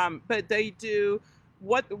 But they do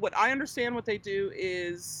what I understand what they do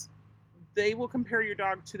is they will compare your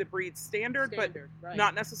dog to the breed standard, but right.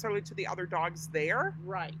 not necessarily to the other dogs there,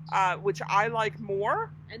 right. which I like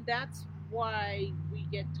more. And that's why we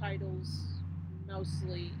get titles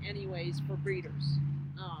mostly anyways for breeders.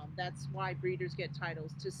 That's why breeders get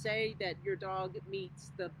titles, to say that your dog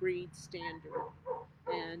meets the breed standard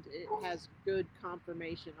and it has good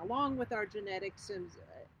confirmation, along with our genetics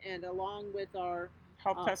and along with our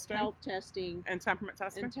Health testing health testing and temperament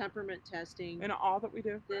testing and temperament testing. and all that we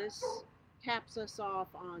do. This caps us off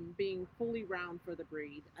on being fully round for the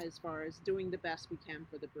breed as far as doing the best we can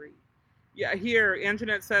for the breed. Yeah, here,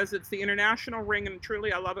 Anjanette says it's the international ring, and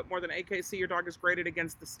truly I love it more than AKC. Your dog is graded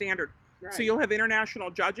against the standard. Right. So you'll have international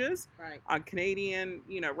judges, Right. Canadian,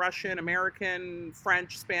 Russian, American,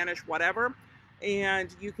 French, Spanish, whatever.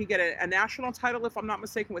 And you can get a national title, if I'm not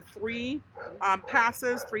mistaken, with 3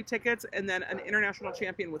 passes, 3 tickets, and then an international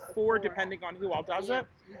champion with 4, depending on who all does it.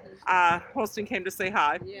 Holstein came to say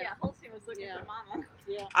hi. Yeah, Holstein was looking for Mama.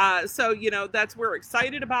 Yeah. So, we're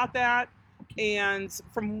excited about that. And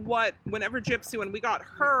from whenever Gypsy, when we got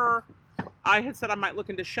her, I had said I might look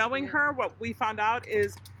into showing her. What we found out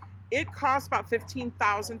is it costs about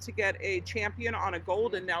 $15,000 to get a champion on a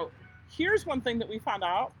golden. Now, here's one thing that we found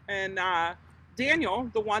out, and Daniel,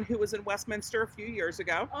 the one who was in Westminster a few years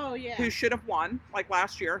ago, who should have won, like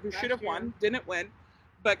last year, won, didn't win,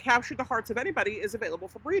 but captured the hearts of anybody, is available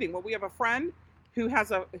for breeding. Well, we have a friend who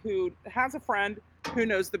has a friend who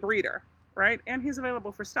knows the breeder. Right? And he's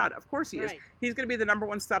available for stud. Of course he is. He's going to be the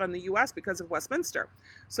 #1 stud in the U.S. because of Westminster.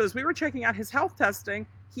 So as we were checking out his health testing,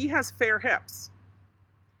 he has fair hips.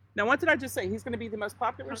 Now, what did I just say? He's going to be the most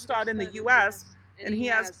popular stud in the U.S. and he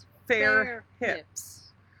has fair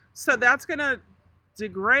hips. So that's going to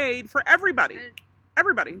degrade for everybody.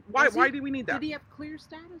 Everybody. Why do we need that? Did he have clear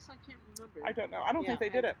status? I can't remember. I don't know. I don't think they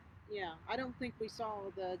did it. Yeah, I don't think we saw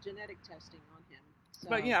the genetic testing on him. So.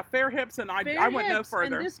 But yeah, fair hips, and I went no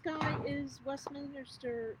further. And this guy is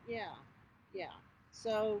Westminster, yeah.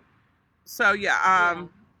 So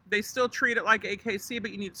they still treat it like AKC, but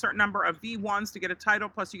you need a certain number of V1s to get a title,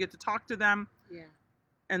 plus you get to talk to them. Yeah.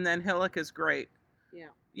 And then Hillock is great. Yeah.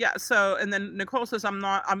 Yeah, so, and then Nicole says,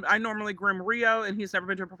 I normally groom Rio, and he's never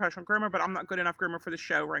been to a professional groomer, but I'm not good enough groomer for the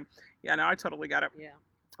show ring. Yeah, no, I totally get it. Yeah.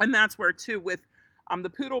 And that's where, too, with the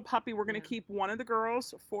poodle puppy, we're going to keep one of the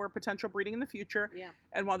girls for potential breeding in the future. Yeah.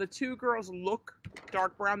 And while the 2 girls look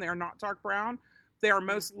dark brown, they are not dark brown. They are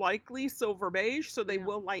most likely silver beige, so they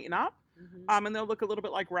will lighten up. Mm-hmm. And they'll look a little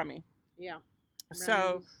bit like Remy. Yeah.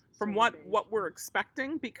 So from what we're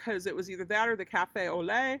expecting, because it was either that or the Cafe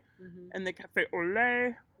Olé, and the Cafe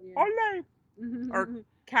Olé, or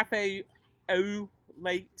Cafe Au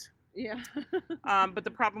Late. Yeah. But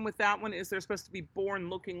the problem with that one is they're supposed to be born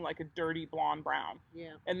looking like a dirty blonde brown.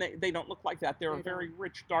 Yeah. And they don't look like that. They're a very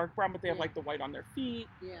rich dark brown, but they have like the white on their feet.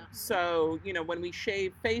 Yeah. So, when we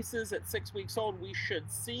shave faces at 6 weeks old, we should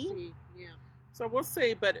see. Yeah. So we'll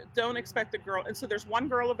see, but don't expect a girl. And so there's 1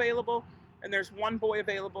 girl available and there's 1 boy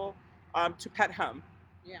available to pet home.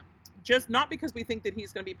 Yeah. Just not because we think that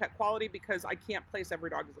he's going to be pet quality, because I can't place every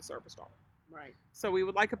dog as a service dog. Right. So we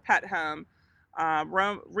would like a pet home.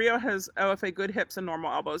 Rio has OFA good hips and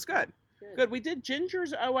normal elbows. Good. We did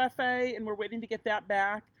Ginger's OFA and we're waiting to get that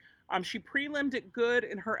back. She prelimbed it good,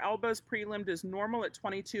 and her elbows prelimbed is normal at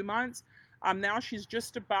 22 months. Now she's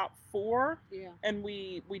just about 4. Yeah. And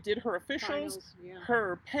we did her officials. Finals, yeah.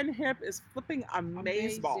 Her pen hip is flipping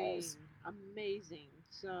amazeballs. Amazing.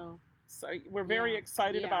 So we're very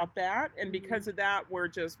excited about that, and because of that,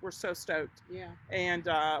 we're so stoked. Yeah. And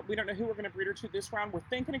we don't know who we're going to breed her to this round. We're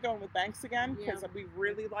thinking of going with Banks again because we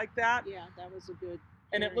really like that. Yeah, that was a good.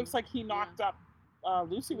 And it looks like he knocked up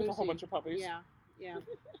Lucy with a whole bunch of puppies. Yeah.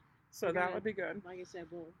 So that would be good. Like I said,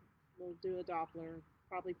 we'll do a Doppler,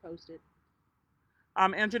 probably post it.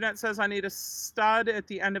 Anjanette says, I need a stud at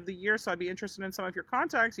the end of the year, so I'd be interested in some of your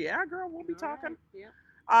contacts. Yeah, girl, we'll be talking. Right.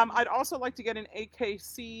 Yeah. I'd also like to get an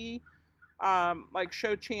AKC. Like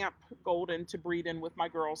show champ golden to breed in with my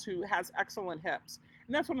girls, who has excellent hips.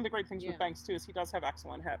 And that's one of the great things with Banks too, is he does have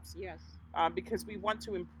excellent hips. Yes. Because we want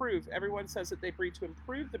to improve. Everyone says that they breed to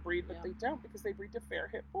improve the breed, but they don't, because they breed to fair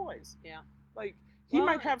hip boys. Yeah. Like he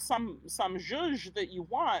might have some zhuzh that you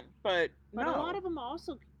want, but a lot of them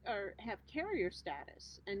also have carrier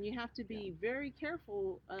status, and you have to be very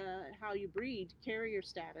careful how you breed carrier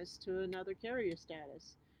status to another carrier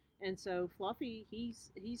status. And so Fluffy,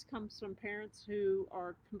 he's comes from parents who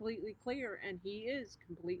are completely clear, and he is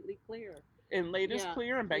completely clear. And Late is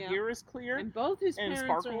clear, and Bagheera is clear. And both his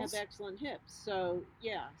parents have excellent hips. So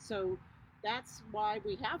so that's why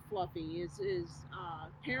we have Fluffy is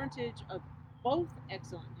parentage of both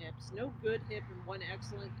excellent hips. No good hip and one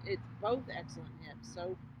excellent. It's both excellent hips.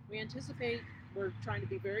 So we anticipate, we're trying to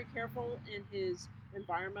be very careful in his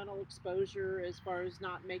environmental exposure as far as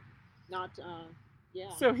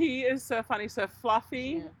So he is so funny. So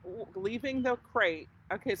Fluffy leaving the crate.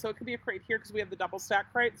 Okay, so it could be a crate here because we have the double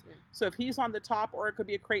stack crates. Yeah. So if he's on the top, or it could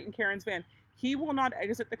be a crate in Karen's van, he will not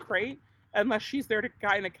exit the crate unless she's there to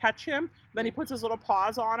kind of catch him. Then he puts his little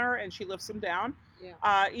paws on her and she lifts him down.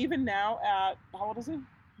 Yeah. Even now at, how old is he?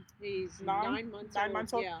 He's Nine- 9 months 9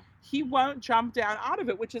 months old? Yeah. He won't jump down out of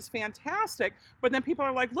it, which is fantastic. But then people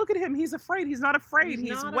are like, look at him. He's afraid. He's not afraid.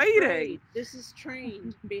 He's not waiting. afraid. This is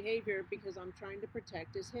trained behavior because I'm trying to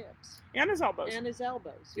protect his hips. And his elbows. And his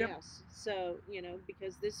elbows, Yep. yes. So,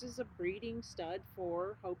 because this is a breeding stud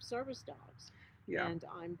for Hope service dogs. Yeah. And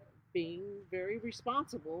I'm being very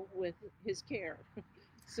responsible with his care.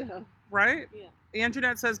 So, Right? yeah.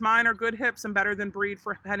 Anjanette says mine are good hips and better than breed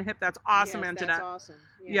for hen hip. That's awesome, Yes, Anjanette. that's awesome.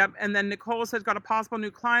 Yeah. Yep. And then Nicole says, got a possible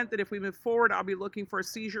new client that if we move forward, I'll be looking for a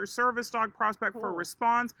seizure service dog prospect for a Cool.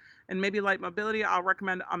 response and maybe light mobility. I'll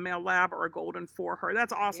recommend a male lab or a golden for her.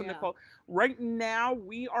 That's awesome, Yeah. Nicole. Right now,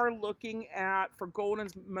 we are looking at, for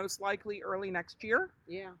goldens, most likely early next year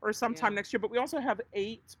Yeah. or sometime Yeah. next year. But we also have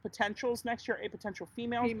 8 potentials next year, 8 potential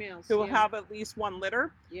females Females. who will yeah. have at least one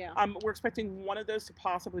litter. Yeah. We're expecting one of those to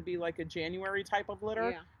possibly be like a January type of litter,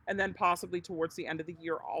 Yeah. and then possibly towards the end of the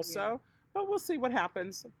year also. But we'll see what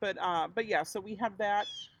happens. But yeah, so we have that.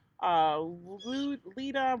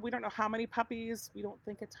 Lita, we don't know how many puppies. We don't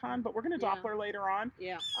think a ton, but we're going to Yeah. Doppler later on.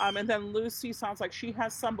 Yeah. And then Lucy sounds like she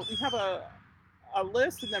has some, but we have a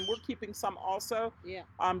list, and then we're keeping some also Yeah.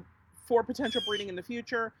 for potential breeding in the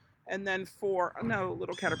future. And then for, no,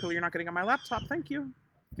 little caterpillar, you're not getting on my laptop. Thank you.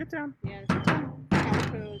 Get down. Yeah.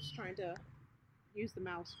 Calico is trying to use the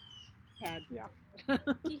mouse pad. Yeah.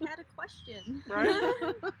 He had a question. Right?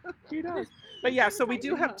 He does. But yeah, so we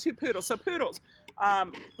do have 2 poodles. So poodles.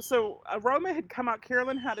 So Roma had come out.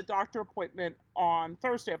 Carolyn had a doctor appointment on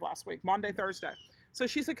Thursday of last week, Monday, Thursday. So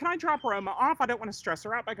she said, can I drop Roma off? I don't want to stress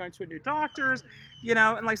her out by going to a new doctor's,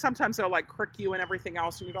 and like sometimes they'll like crick you and everything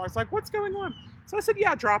else. And your dog's like, what's going on? So I said,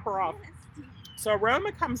 yeah, drop her off. So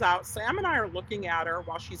Roma comes out. Sam and I are looking at her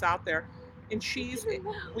while she's out there. And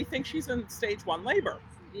we think she's in stage 1 labor.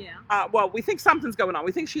 Yeah. Well, we think something's going on.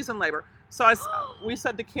 We think she's in labor. So we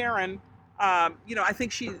said to Karen, I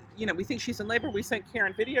think we think she's in labor. We sent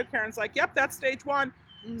Karen video. Karen's like, yep, that's stage 1.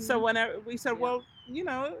 So when we said, well,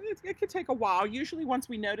 it could take a while. Usually once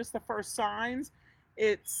we notice the first signs,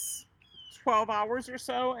 it's 12 hours or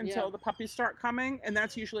so until Yeah. the puppies start coming. And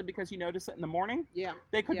that's usually because you notice it in the morning. Yeah.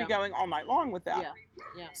 They could Yeah. be going all night long with that. Yeah.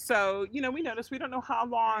 Yeah. So, we notice, we don't know how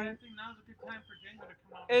long. I think now's a good time for Django to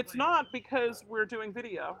come out. It's not because we're doing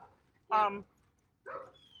video. Yeah. Are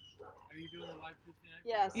you doing the live feed tonight?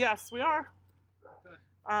 Yes. Yes, we are.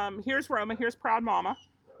 Here's Roma. Here's Proud Mama.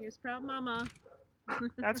 Here's Proud Mama.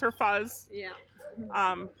 That's her fuzz. Yeah.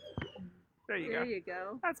 There you There go. you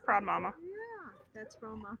go. That's Proud Mama. Yeah. That's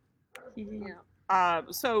Roma.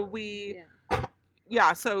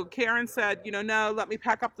 Yeah. So Karen said, no, let me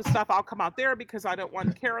pack up the stuff. I'll come out there because I don't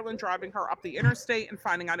want Carolyn driving her up the interstate and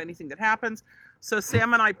finding out anything that happens. So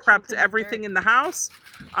Sam and I prepped everything in the house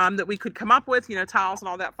that we could come up with, towels and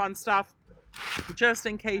all that fun stuff, just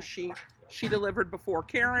in case she delivered before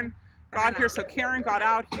Karen got here. So Karen got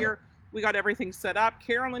out here. We got everything set up.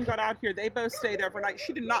 Carolyn got out here. They both stayed overnight.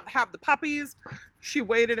 She did not have the puppies. She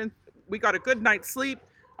waited and we got a good night's sleep.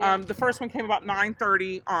 The first one came about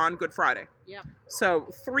 9:30 on Good Friday. Yep. So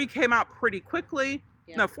 3 came out pretty quickly.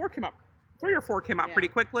 Yep. No, 4 came out. 3 or 4 came out Yeah. pretty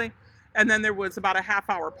quickly. And then there was about a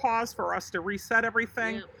half-hour pause for us to reset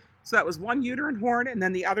everything. Yeah. So that was one uterine horn, and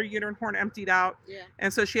then the other uterine horn emptied out. Yeah.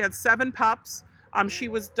 And so she had 7 pups. She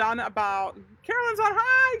was done about. Carolyn's on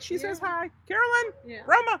hi. She says Yeah. hi. Carolyn, Yeah.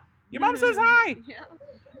 Roma, your mom says hi.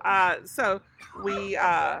 Yeah. So we,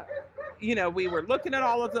 we were looking at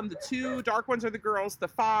all of them. The 2 dark ones are the girls. The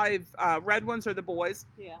 5 red ones are the boys.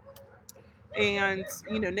 Yeah. And,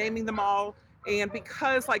 naming them all. And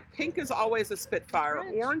because like pink is always a spitfire,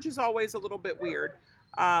 Right. orange is always a little bit weird.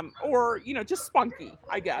 Or, just spunky,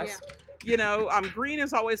 I guess. Green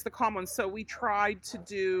is always the common one. So we tried to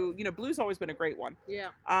do, blue's always been a great one. Yeah.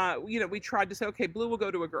 We tried to say, okay, blue will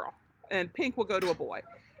go to a girl and pink will go to a boy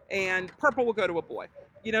and purple will go to a boy.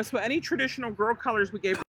 So any traditional girl colors we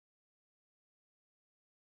gave.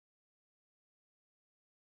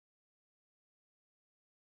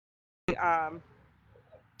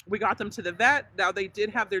 We got them to the vet. Now they did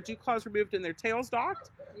have their dew claws removed and their tails docked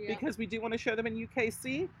Yeah. because we do want to show them in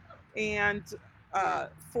UKC. And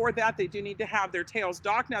for that, they do need to have their tails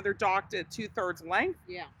docked. Now they're docked at 2/3 length.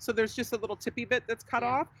 Yeah. So there's just a little tippy bit that's cut Yeah.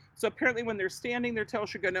 off. So apparently when they're standing, their tail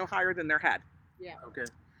should go no higher than their head. Yeah. Okay.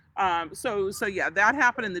 So yeah, that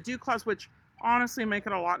happened in the dew claws, which honestly make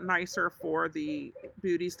it a lot nicer for the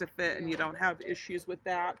booties to fit, and you don't have issues with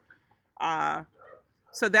that.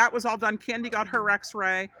 So that was all done. Candy got her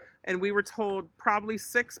X-ray, and we were told probably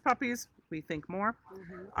 6 puppies. We think more.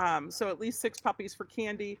 Mm-hmm. So at least 6 puppies for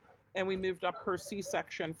Candy, and we moved up her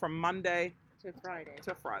C-section from Monday To Friday.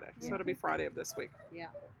 to Friday. So Yeah. it'll be Friday of this week. Yeah.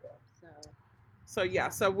 So. So yeah,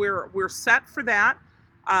 so we're set for that.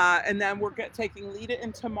 And then we're taking Lita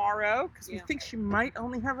in tomorrow because we Yeah. think she might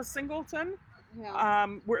only have a singleton. Yeah.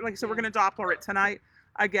 We're like I said, we're Yeah. gonna Doppler it tonight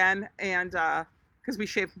again, and because we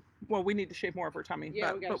shave, well, we need to shave more of her tummy,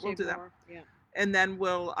 Yeah, we gotta but we'll shave do that, more. Yeah. and then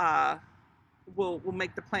we'll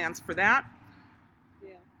make the plans for that.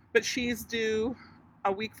 Yeah. But she's due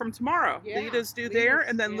a week from tomorrow. Yeah, Lita's due there, Lita's-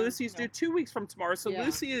 and then yeah, Lucy's due 2 weeks from tomorrow. So Yeah.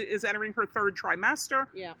 Lucy is entering her third trimester,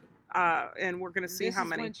 Yeah. and we're gonna see This how is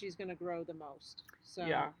many. when she's gonna grow the most. So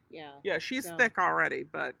Yeah. yeah. Yeah, she's So- thick already,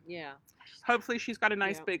 but Yeah. hopefully she's got a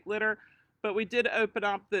nice Yeah. big litter. But we did open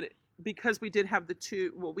up that because we did have the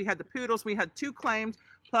two, well, we had the poodles, we had 2 claimed,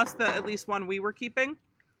 plus the at least one we were keeping,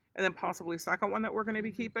 and then possibly a second one that we're going to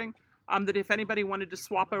be keeping. That if anybody wanted to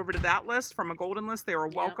swap over to that list from a golden list, they were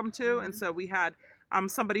Yeah. welcome to. And so we had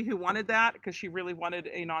somebody who wanted that because she really wanted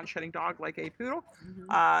a non-shedding dog like a poodle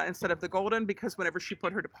instead of the golden, because whenever she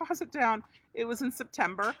put her deposit down, it was in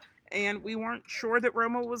September, and we weren't sure that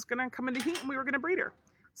Roma was going to come into heat and we were going to breed her.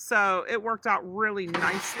 So it worked out really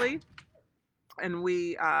nicely, and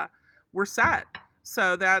we're set.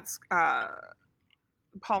 So that's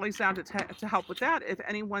Polly's down to help with that. If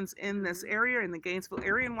anyone's in this area, in the Gainesville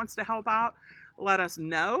area, and wants to help out, let us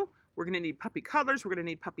know. We're going to need puppy cuddlers. We're going to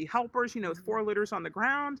need puppy helpers. With 4 litters on the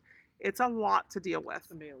ground, it's a lot to deal with. It's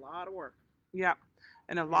gonna be a lot of work. Yep,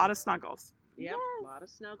 and a lot of snuggles. Yep. Yes. A lot of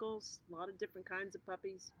snuggles. A lot of different kinds of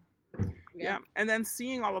puppies. Yeah, and then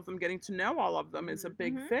seeing all of them, getting to know all of them is a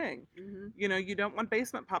big Mhm. thing. Mm-hmm. You don't want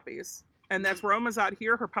basement puppies. And that's Roma's out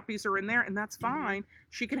here. Her puppies are in there, and that's fine.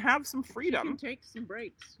 She can have some She freedom. can take some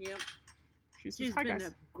breaks. Yep. She's She's hi been guys.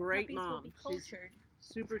 a great Puppies will mom. be She's cultured.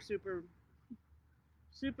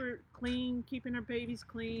 super clean, keeping her babies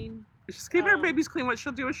clean. She's keeping her um, babies clean. What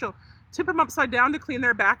she'll do is she'll tip them upside down to clean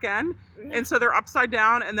their back end, and so they're upside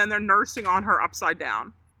down, and then they're nursing on her upside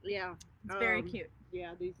down. Yeah. It's very um, cute.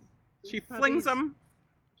 Yeah. These She puppies, flings them.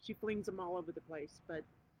 She flings them all over the place, but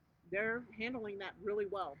they're handling that really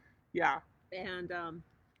well. Yeah, And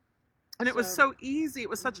and it was so easy. It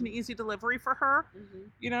was such an Mhm. easy delivery for her,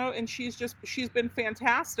 and she's been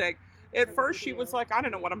fantastic. At first, she was like, I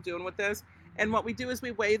don't know what I'm doing with this. And what we do is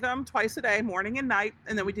we weigh them twice a day, morning and night,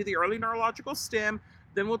 and then we do the early neurological stim.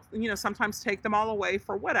 Then we'll, sometimes take them all away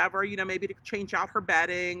for whatever, maybe to change out her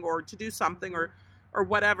bedding or to do something or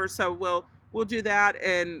whatever. So we'll do that.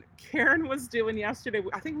 And Karen was doing yesterday,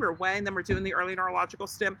 I think we were weighing them, we're doing the early neurological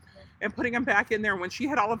stim and putting them back in there. When she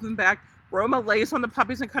had all of them back, Roma lays on the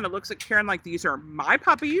puppies and kind of looks at Karen like, these are my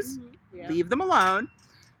puppies. Yeah. Leave them alone.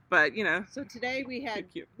 But, So today we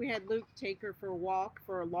had cute. Luke take her for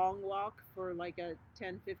a long walk, for like a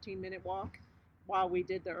 10-15 minute walk, while we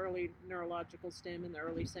did the early neurological stim and the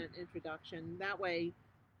early scent introduction. That way,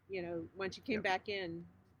 when she came back in,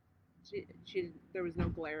 she there was no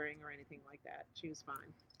glaring or anything like that. She was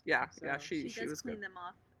fine. Yeah, So yeah, She she does was clean good. them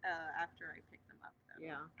off after I pick them up. Though.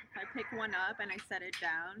 Yeah. If I pick one up and I set it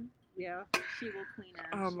down, Yeah. she will clean it.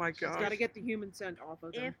 Oh my She's got gosh. to get the human scent off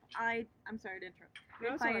of them. If I'm sorry to interrupt. No,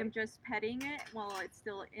 If it's I all am right. just petting it while it's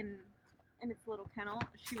still in its little kennel,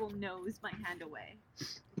 she will nose my hand away.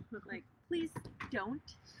 Like, please don't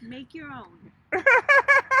make your own.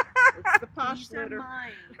 It's the posh These are litter.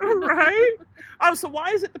 mine. Right? Oh, so why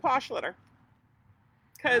is it the posh litter?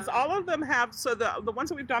 Because Um, all of them have, so the ones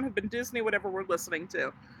that we've done have been Disney, whatever we're listening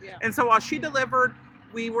to. Yeah. And so while she delivered,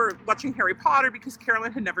 we were watching Harry Potter because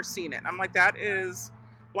Carolyn had never seen it. I'm like, that is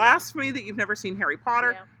blasphemy that you've never seen Harry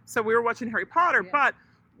Potter. Yeah. So we were watching Harry Potter, Yeah. but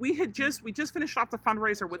we just finished off the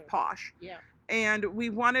fundraiser with Posh. Yeah. And we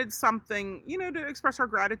wanted something, to express our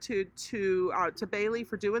gratitude to Bailey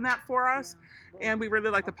for doing that for us. And we really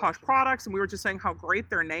like the Posh products, and we were just saying how great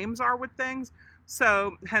their names are with things.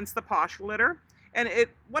 So hence the Posh litter. And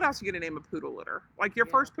what else are you gonna name a poodle litter? Like your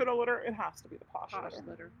Yeah. first poodle litter, it has to be the Posh, Posh litter,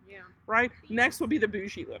 litter. Yeah. right? Next will be the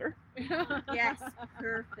bougie litter, Yes,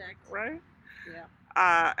 perfect. right?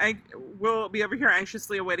 Yeah. And we'll be over here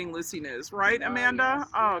anxiously awaiting Lucy news, right, Oh, Amanda? yes,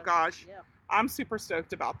 Oh yes, gosh, Yeah. I'm super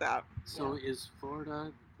stoked about that. So is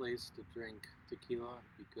Florida the place to drink tequila?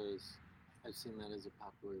 Because I've seen that as a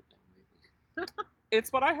popular thing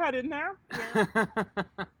It's what I had in there. Yeah.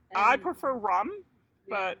 lately. I And- prefer rum,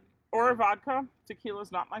 yeah. or vodka.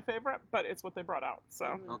 Tequila's not my favorite, but it's what they brought out. So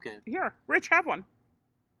Mhm. Okay. here, Rich, have one.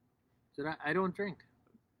 I don't drink.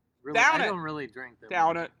 Really, Down I it. don't really drink that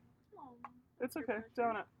Down much. it. It's okay.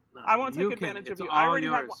 Down it. No, I won't take you can- advantage of it's you. all I already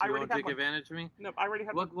have yours. one- I You already won't have take one. advantage of me? Nope, I already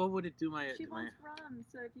have one. What would it do my She my wants rum,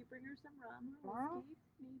 so if you bring her some rum or Well, whiskey,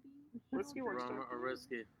 maybe. whiskey she'll works drink rum too. or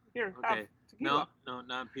whiskey? Here, Okay. have tequila. No,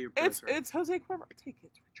 not peer It's pressure. it's Jose Cuervo. Take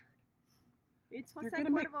it, Richard. It's You're Jose gonna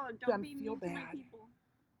make Cuervo. them Don't be feel mean to my bad. people.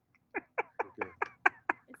 Okay.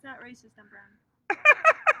 It's not racist, I'm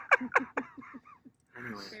brown.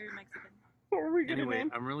 Anyway, Very Mexican. What were we gonna anyway,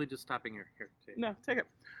 name? I'm really just stopping your hair. Today. No, take it. We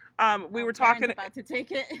Oh, were Karen's talking about to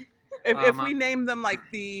take it. if we name them like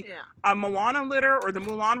the Yeah. Moana litter or the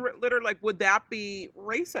Mulan litter, like would that be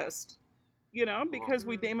racist? You know, because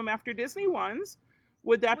we Mhm. name them after Disney ones.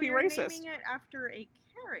 Would that be Well, you're racist? naming it after a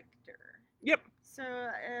character. Yep. So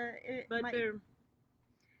it But might. they're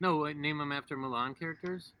No, name them after Mulan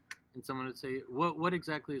characters, and someone would say, "What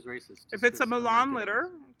exactly is racist?" If Just it's a 'cause I'm not Mulan good at litter,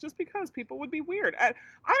 this. just because people would be weird. I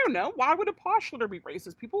don't know. Why would a posh litter be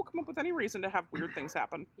racist? People will come up with any reason to have weird things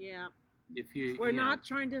happen. yeah. if you We're you know, not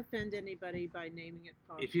trying to offend anybody by naming it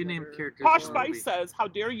posh. if you name litter. characters, Posh in the Spice movie- says, "How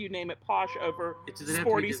dare you name it posh over Does it have to be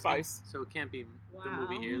Sporty Disney? Spice?" So it can't be the Wow.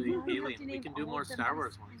 movie You have to Alien. We name can do all more of them Star as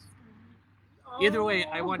Wars ones. Oh. Either way,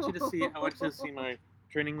 I want you to see. I want you to see my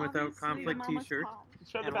Training Without Obviously, Conflict Mama's T-shirt. Posh.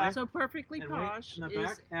 Show the And back. So perfectly And wait, posh in the is.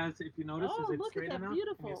 back has, if you notice, Oh, is it look at straight that, enough? Can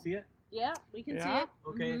beautiful. you see it? Yeah, we can Yeah. see it.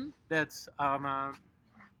 Okay, Mhm. that's Ivan's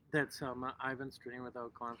Training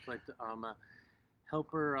Without Conflict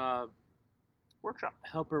Workshop.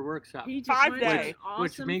 helper workshop, He just 5 went to an day.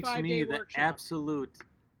 which awesome makes 5-day me the workshop. absolute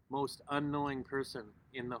most unknowing person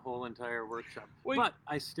in the whole entire workshop. Well, but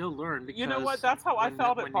I still learn because you know what? That's how I when-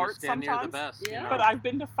 felt at when Bart you stand near the sometimes. best, Yeah. you know? But I've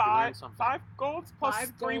been to learn something. five golds plus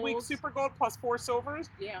 5 3 weeks golds. super gold plus 4 silvers.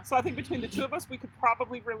 Yeah, So I think between the two of us, we could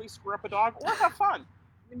probably really screw up a dog or have fun.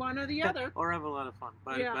 one or the other. or have a lot of fun.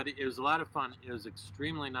 But Yeah. but it was a lot of fun. It was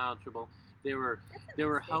extremely knowledgeable. There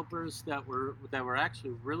were helpers that were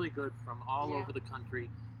actually really good from all Yeah. over the country,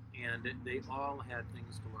 and they all had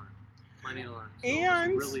things to learn, plenty to learn. So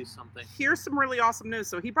And it was really something. Here's some really awesome news.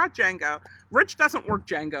 So he brought Django. Rich doesn't work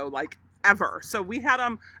Django like ever. So we had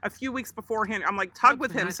him a few weeks beforehand. I'm like, tug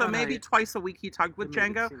with Okay, him. I So thought maybe I- twice a week he tugged with It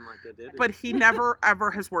made it Django. seem like I did. But he never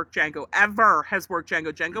ever has worked Django. Ever has worked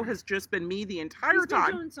Django. Django has just been me the entire He's been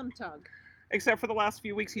time. doing some tug. Except for the last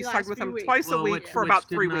few weeks, he's The tugged last with few him weeks. twice a week which- for which about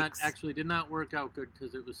did 3 not- weeks. Actually, did not work out good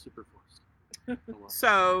because it was super forced. Oh, well.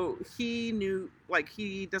 So he knew, like,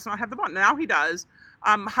 he does not have the bond. Now he does.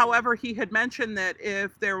 However, he had mentioned that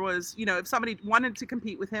if there was, if somebody wanted to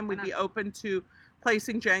compete with him, we'd be open to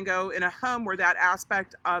placing Django in a home where that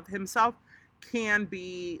aspect of himself can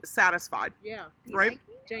be satisfied, Yeah, right?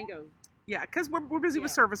 Django. Yeah, because we're busy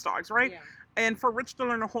with Yeah. service dogs, right? Yeah. And for Rich to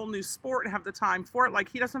learn a whole new sport and have the time for it, like,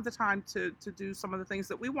 he doesn't have the time to do some of the things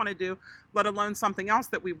that we want to do, let alone something else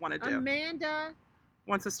that we want to do. Amanda,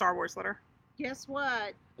 Once a Star Wars litter. guess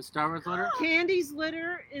what? A Star Wars letter? Candy's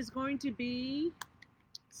litter is going to be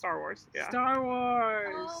Star Wars, yeah. Star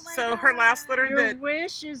Wars. Oh my So her last litter Your that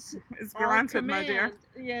wish is is our granted, my dear.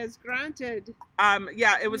 command. Yes, granted.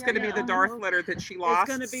 Yeah, it was going to be the Yeah. Darth litter that she lost.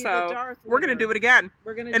 It's going to be so the Darth we're going to litter. do it again.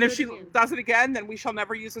 We're going to And do if it she again. does it again, then we shall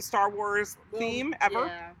never use a Star Wars Well, theme ever.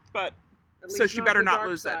 yeah, But at so least she not better the not dark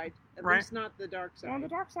lose it, side. At right? least not the dark side. well, the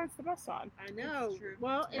dark side's the best side. I know. true.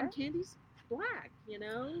 Well, and Right? Candy's black,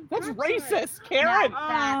 That's Dark side. racist, Karen.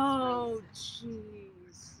 Oh, jeez.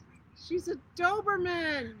 She's a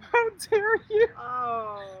Doberman. How dare you?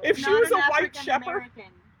 Oh. If she Not was an a white African shepherd, American.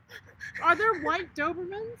 Are there white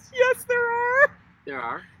Dobermans? yes, there are. There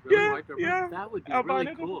are really Yeah, white Dobermans? yeah. That would be Albino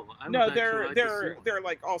really cool. I would No, actually they're like to they're see one. they're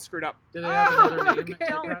like all screwed up. Do they have Oh, another name? okay.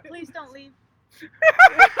 Don't, please don't leave.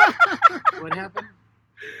 What happened?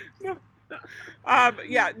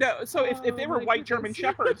 Yeah, no. So if they Oh, were my white German goodness.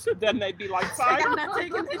 shepherds, then they'd be light side. I'm not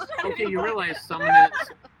taking this shit. Okay, you realize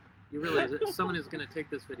someone is going to take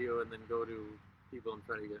this video and then go to people and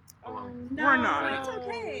try to get along. No, We're not. It's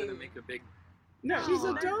okay. Going to make a big No, She's a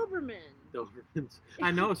Oh. Doberman. Dobermans.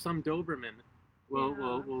 I know some Doberman. We'll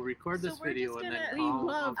Yeah. we'll record So this we're video just and then gonna- We call all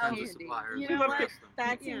love kinds of candy. suppliers. You and know what? test them.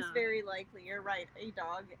 That seems Yeah. very likely. You're right. A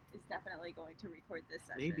dog is definitely going to record this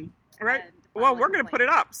session. Maybe. right? and Well, file a we're gonna put it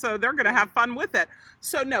complaint. up, so they're gonna have fun with it.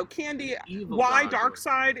 So no, Candy. Evil Why dog Dark would.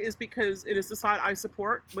 Side is because it is the side I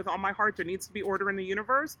support with all my heart. There needs to be order in the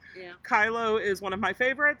universe. Yeah. Kylo is one of my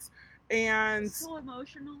favorites, and So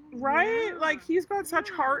emotional. right, Yeah. like he's got such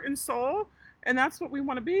Yeah. heart and soul, and that's what we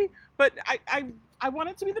want to be. But I want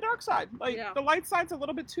it to be the dark side. Like Yeah. the light side's a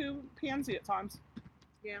little bit too pansy at times.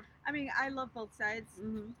 I mean, I love both sides.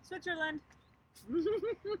 Mhm. Switzerland.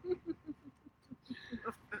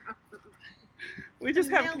 We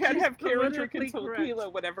just have Now can't she's have Karen politically drinking correct. tequila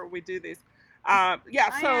whenever we do these.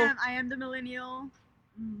 Yeah, so I am the millennial.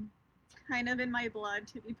 Kind of in my blood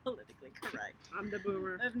to be politically correct. I'm the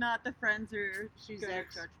boomer. If not, the friends are She's gonna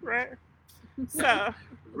X. judge me. right. So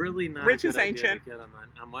Really not. Rich a is good idea ancient. To get on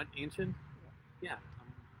that. I'm what? Ancient? Yeah.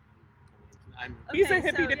 I'm He's a Okay,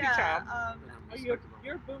 hippy dippy child. Oh,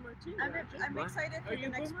 you're a boomer too. I'm, aren't you? I'm What? excited Are for the you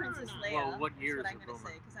next boomer or Princess not? Leia. Well, what year That's is what I'm a gonna boomer?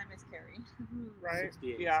 say because I miss Carrie. Mhm. right.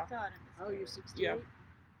 68. Yeah. God, I miss Oh, Carrie. you're 68. Yeah.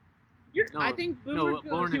 I think no, Boomer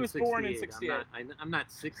born He in was 68. born in 68. I'm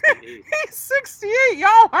not 68. He's 68.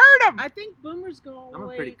 Y'all heard him. I think Boomers go all I'm the a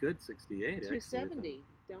way pretty good 68. to actually. 70,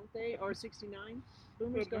 don't they? Or 69?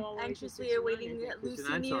 Boomers go all the way to Anxiously 69. awaiting I think. the Lucy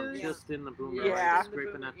 69, so I'm news. just in the boomer, Yeah. right?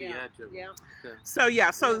 Scraping at the Yeah. edge of Yeah. Okay.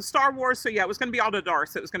 So Star Wars. So yeah, it was going to be all the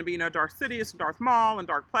Darths. It was going to be Darth Sidious and Darth Maul and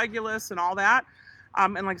Darth Plagueis and all that.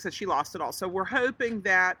 And like I said, she lost it all. So we're hoping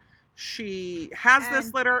that she has this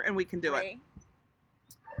And litter and we can do it. Ray.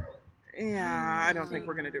 Yeah, I don't think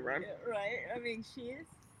we're going to do Ray. Right. I mean, she is.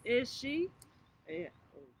 Is she? Yeah.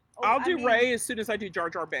 Oh, I'll I do mean, Ray as soon as I do Jar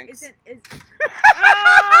Jar Binks.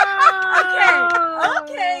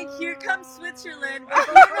 Okay, here comes Switzerland. But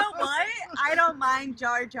you know what? I don't mind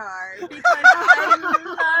Jar Jar because I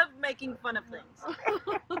love making fun of things.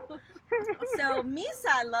 So Misa,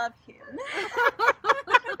 I love him.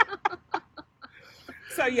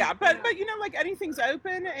 So yeah, but like anything's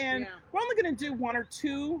open, and Yeah. we're only going to do one or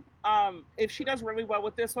two. If she does really well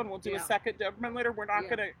with this one, we'll do a Yeah. second Doberman litter. We're not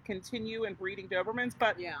Yeah. going to continue in breeding Dobermans,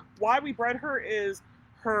 but Yeah. why we bred her is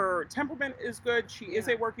her temperament is good. She is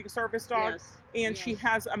Yeah. a working service dog, Yes. and she Yes.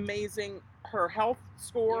 has amazing. Her health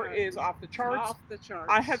score Yeah. is off the charts. Off the charts.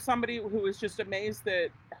 I had somebody who was just amazed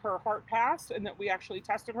that her heart passed and that we actually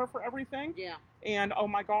tested her for everything. Yeah. And oh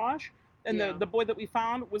my gosh. And Yeah. the boy that we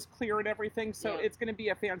found was clear and everything. So Yeah. it's going to be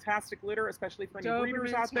a fantastic litter, especially for any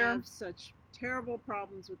breeders Dobermans out there. have such terrible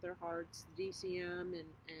problems with their hearts, DCM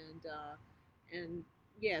and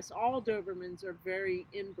yes, all Dobermans are very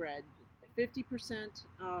inbred. 50%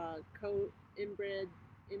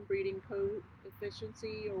 inbreeding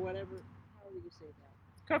coefficiency or whatever. How do you say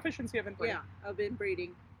that? Coefficiency of inbreeding. Yeah, of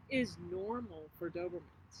inbreeding is normal for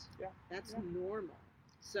Dobermans. Yeah. That's Yeah. normal.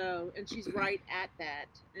 So, and she's right at that,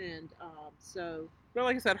 and so But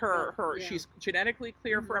like I said, her Yeah. she's genetically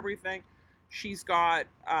clear for Mhm. everything. She's got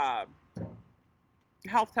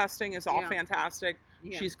health testing is all Yeah. fantastic.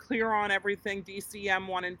 yeah. She's clear on everything. DCM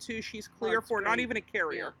 1 and 2, she's clear it's for, not great. even a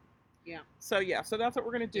carrier. Yeah. So yeah, so that's what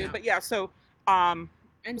we're gonna do. Yeah. But yeah, so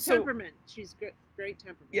And So- temperament, she's great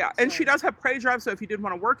temperament. yeah, and so- she does have prey drive. So if you did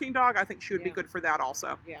want a working dog, I think she would be Yeah. good for that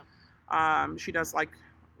also. Yeah. She does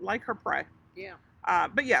like her prey. Yeah.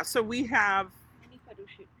 But yeah, so we had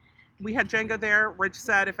Jenga there. Rich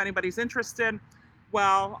said if anybody's interested,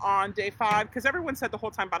 well, on day 5, because everyone said the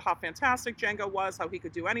whole time about how fantastic Jenga was, how he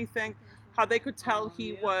could do anything, how they could tell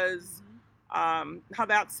he Yeah. was, how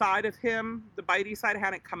that side of him, the bitey side,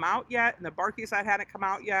 hadn't come out yet, and the barky side hadn't come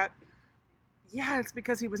out yet. Yeah, it's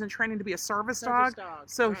because he was in training to be a service dog.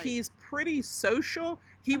 So right. he's pretty social.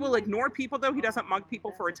 He will ignore people, though. He doesn't mug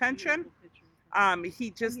people for attention.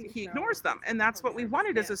 He ignores them, and that's what we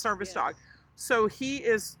wanted as a service dog. So he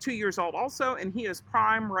is 2 years old also, and he is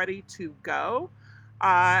prime, ready to go.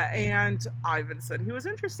 And Ivan said he was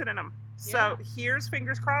interested in him. So here's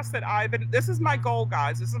fingers crossed that Ivan, this is my goal,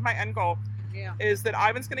 guys. This is my end goal, Yeah. is that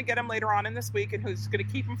Ivan's going to get him later on in this week, and who's going to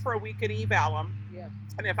keep him for a week and eval him. Yeah.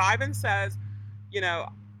 And if Ivan says,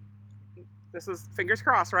 this is fingers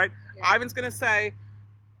crossed, right? Yeah. Ivan's going to say,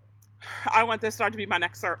 I want this dog to be my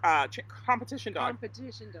next competition dog.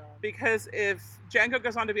 Competition dog. Because if Django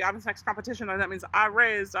goes on to be Ivan's next competition dog, that means I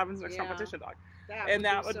raised Ivan's next Yeah. competition dog.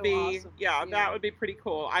 That would so be, awesome. that would be pretty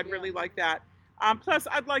cool. I'd Yeah. really like that. Plus,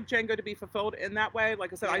 I'd like Django to be fulfilled in that way.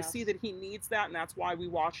 Like I said, I Yes. see that he needs that, and that's why we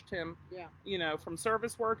watched him, Yeah. from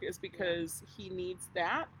service work, is because he needs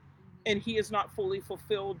that, Mhm. and he is not fully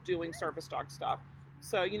fulfilled doing service dog stuff.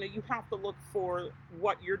 So, you have to look for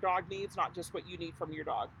what your dog needs, not just what you need from your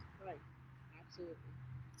dog. Right. Absolutely.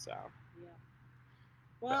 So, Yeah.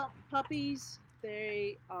 Well, puppies,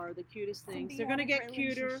 they are the cutest things. They're gonna get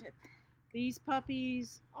cuter. These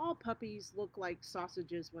puppies, all puppies look like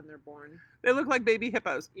sausages when they're born. they look like baby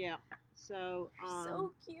hippos. Yeah. So,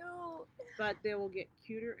 So cute. but they will get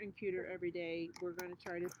cuter and cuter every day. We're going to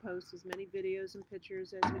try to post as many videos and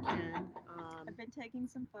pictures as we can. I've been taking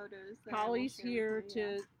some photos. that I will Polly's share with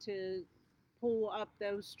here you, yeah. to pull up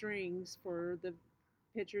those strings for the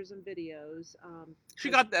pictures and videos. She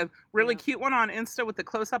got the really Yeah. cute one on Insta with the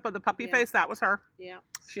close up of the puppy Yeah. face. That was her. Yeah.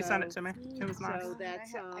 She sent it to me. It was nice. So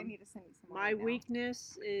that's I need to send you some more my right now.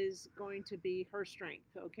 weakness is going to be her strength.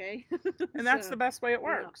 Okay. And that's So, the best way it yeah.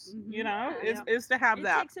 works, Mhm. is Yeah. is to have It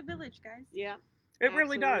that. takes a village, guys. Yeah. It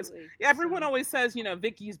really does. absolutely. Everyone So, always says,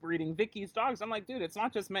 Vicky's breeding Vicky's dogs. I'm like, dude, it's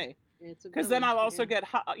not just me. it's a Because then village, I'll also yeah.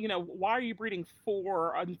 get, why are you breeding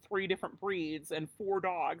 4 on 3 different breeds and 4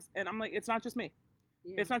 dogs? And I'm like, it's not just me.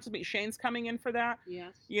 Yeah. It's not just me. Shane's coming in for that.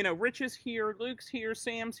 Yes. Rich is here, Luke's here,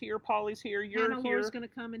 Sam's here, Polly's here, you're Hannah here. Laura's going to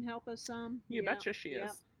come and help us some. You Yeah, betcha she yeah.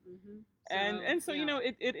 is. And so, you know,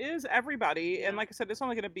 it is everybody. And like I said, it's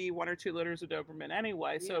only going to be 1 or 2 litters of Doberman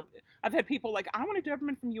anyway. So I've had people like, I want a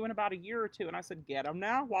Doberman from you in about a year or 2. And I said, get them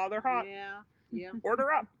now while they're hot. Yeah.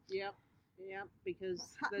 Order up. Yep. Because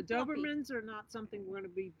the Dobermans are not something we're going to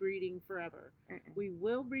be breeding forever. We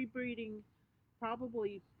will be breeding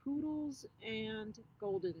probably poodles and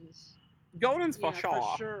Goldens. Goldens for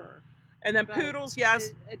sure. And then poodles,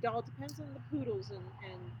 yes. It all depends on the poodles. And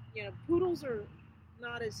you know, poodles are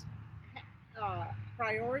not as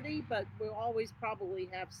priority, but we'll always probably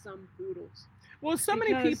have some poodles. Well, so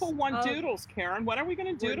many people want doodles, Karen. When are we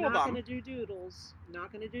going to doodle them? We're not going to do doodles.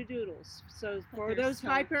 Not going to do doodles. So for those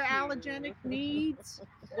hyperallergenic needs,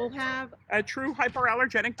 we'll have a true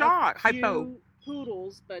hyperallergenic dog. Hypo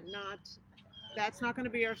poodles, but not. That's not going to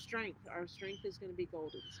be our strength. Our strength is going to be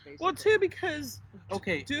Goldens, basically. Well, too, because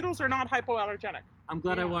doodles are not hypoallergenic. I'm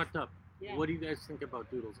glad I walked up. Yeah. What do you guys think about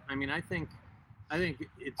doodles? I mean, I think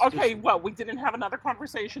it's okay. Well, we didn't have another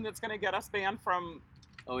conversation that's going to get us banned from.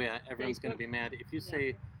 Oh yeah, everyone's going to be mad if you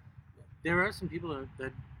say there are some people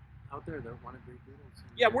that out there that want to breed doodles.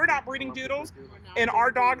 Yeah, we're not breeding doodles, and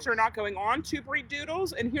our dogs are not going on to breed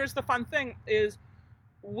doodles. And here's the fun thing: is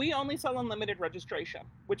we only sell unlimited registration,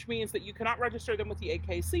 which means that you cannot register them with the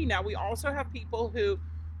AKC. Now, we also have people who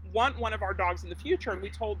want one of our dogs in the future, and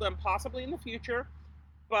we told them possibly in the future,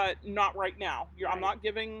 but not right now. I'm not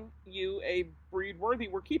giving you a breed-worthy.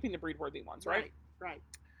 We're keeping the breed-worthy ones, right? Right.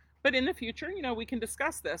 But in the future, you know, we can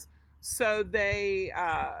discuss this. So they,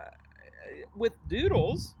 with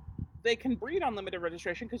doodles, they can breed on limited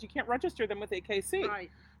registration because you can't register them with AKC.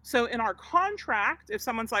 Right. So in our contract, if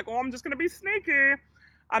someone's like, "Oh, I'm just going to be sneaky,"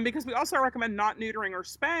 because we also recommend not neutering or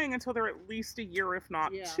spaying until they're at least a year, if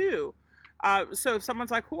not 2. So if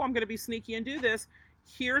someone's like, "Oh, I'm going to be sneaky and do this,"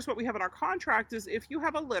 here's what we have in our contract: is if you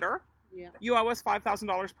have a litter, you owe us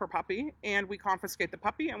 $5,000 per puppy, and we confiscate the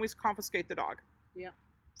puppy and we confiscate the dog. Yeah.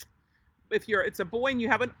 If it's a boy and you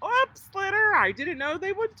have an oops litter, I didn't know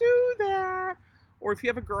they would do that. Or if you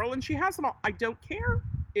have a girl and she has them all, I don't care.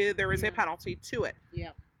 There is a penalty to it.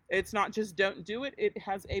 Yeah. It's not just don't do it. It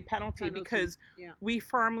has a penalty because we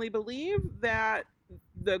firmly believe that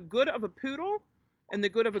the good of a poodle and the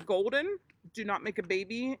good of a golden do not make a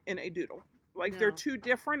baby in a doodle. Like they're too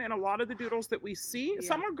different, and a lot of the doodles that we see,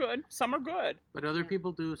 some are good, some are good. But other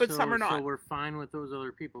people do, but some are not. So we're fine with those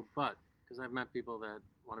other people. But because I've met people that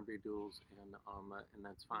want to breed doodles, and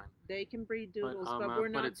that's fine. They can breed doodles, but we're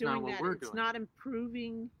not doing that. It's not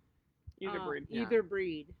improving either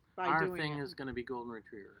breed by doing it. Our thing is going to be golden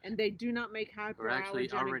retrievers. And they do not make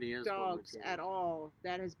hyperallergenic dogs at all.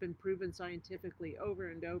 That has been proven scientifically over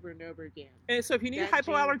and over and over again. And so if you need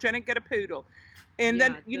hypoallergenic, get a poodle. And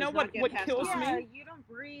then, you know what kills me? Yeah, you don't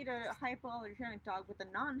breed a hypoallergenic dog with a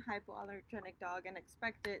non-hypoallergenic dog and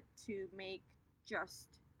expect it to make just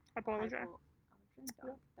hypoallergenic.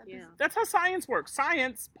 Yeah. That's how science works.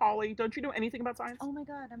 Science, Polly. Don't you know anything about science? Oh my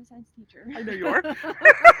God, I'm a science teacher. I know you are.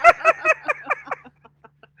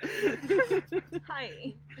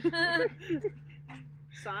 Hi.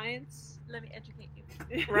 Science. Let me educate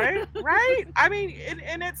you. Right? I mean,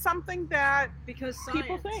 and it's something that because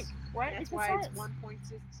people think, right? That's why it's 1.6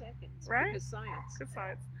 seconds. Right? Because science. Good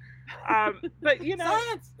science. But you know,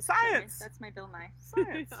 science. That's my Bill Nye.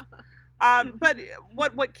 Science. But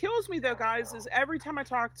what kills me though, guys, is every time I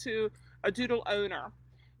talk to a doodle owner,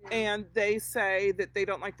 and they say that they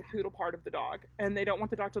don't like the poodle part of the dog, and they don't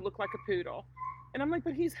want the dog to look like a poodle, and I'm like,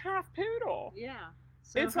 but he's half poodle. Yeah.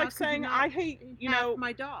 So it's like saying I hate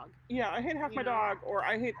my dog. Yeah, I hate half my dog, or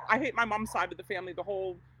I hate my mom's side of the family. The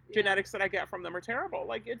whole genetics that I get from them are terrible.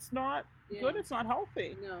 Like it's not good. It's not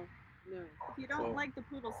healthy. No. If you don't like the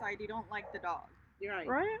poodle side, you don't like the dog. You're right.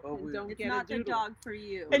 Right? It's not the dog for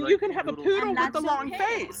you. And you can have a poodle with the long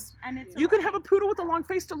face. And it's you can have a poodle with a long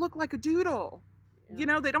face to look like a doodle. Yeah. You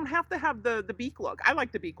know, they don't have to have the beak look. I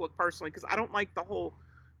like the beak look personally because I don't like the whole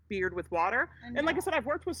beard with water. And like I said, I've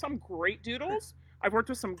worked with some great doodles. I've worked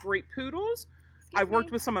with some great poodles. I've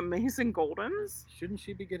worked with some amazing Goldens. Shouldn't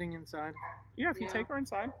she be getting inside? Yeah, if you take her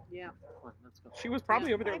inside. Yeah. Let's go. She was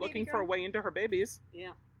probably over there looking for a way into her babies.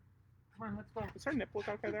 Yeah. Come on, let's go. Is her nipple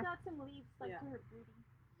okay there? She's got some leaves to her booty.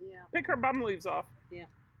 Yeah. Pick her bum leaves off. Yeah.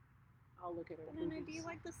 I'll look at her. And I do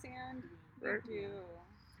like the sand. Right.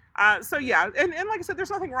 I do. So yeah, and like I said,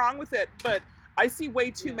 there's nothing wrong with it, but I see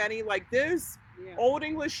way too many like this. Yeah. Old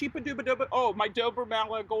English sheepa dooba dooba. Oh, my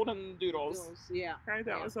Dobermala golden doodles. Yeah. Okay,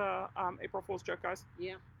 that was a April Fool's joke, guys.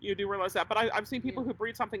 Yeah. You do realize that, but I've seen people who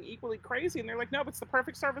breed something equally crazy, and they're like, no, but it's the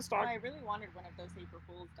perfect service dog. I really wanted one of those April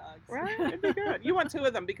Fool's dogs. Right, it'd be good. You want 2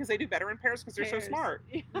 of them because they do better in pairs because they're so smart,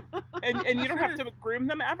 and you don't have to groom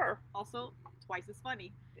them ever. Also, twice as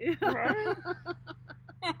funny. Right?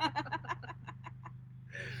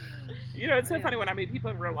 You know, it's so Yeah. funny when I meet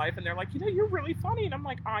people in real life and they're like, you know, you're really funny. And I'm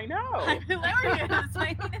like, I know. I'm hilarious.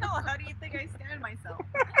 I know. How do you think I stand myself?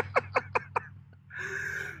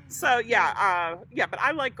 So yeah, but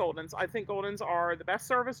I like Goldens. I think Goldens are the best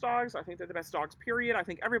service dogs. I think they're the best dogs, period. I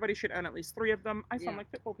think everybody should own at least 3 of them. I sound Yeah.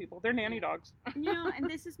 like pit bull people. They're nanny dogs. You know, and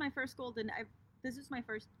this is my first golden. This is my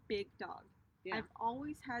first big dog. Yeah. I've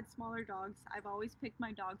always had smaller dogs. I've always picked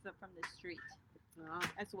my dogs up from the street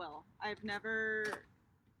as well. I've never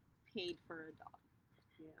paid for a dog.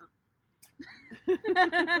 Yeah.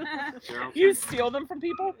 Cheryl? You steal them from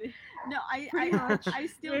people, No, Pretty much. I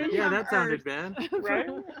steal them Yeah, from that sounded Earth. bad. right?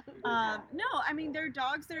 No, I mean they're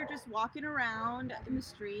dogs that are just walking around in the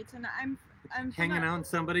streets, and I'm from Hanging out in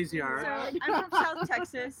somebody's yard. So I'm from South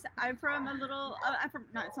Texas. I'm from a little.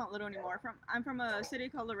 No, it's not little anymore. I'm from a city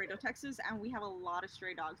called Laredo, Texas, and we have a lot of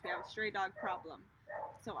stray dogs. We have a stray dog problem.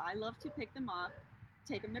 So I love to pick them up,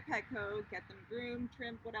 take them to Petco, get them groomed,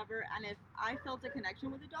 trimmed, whatever. And if I felt a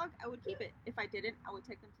connection with the dog, I would keep it. If I didn't, I would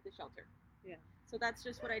take them to the shelter. Yeah. So that's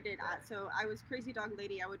just what I did. So I was crazy dog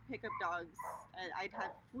lady. I would pick up dogs. I'd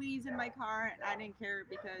have fleas in my car, and I didn't care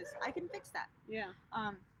because I can fix that. Yeah.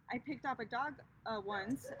 I picked up a dog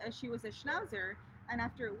once. She was a Schnauzer, and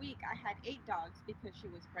after a week, I had 8 dogs because she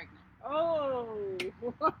was pregnant. Oh.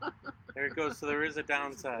 There it goes. So there is a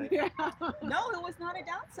downside. Yeah. No, it was not a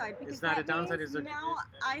downside because It's not a that downside. means It's a now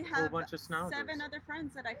I whole have bunch of schnauzers. 7 other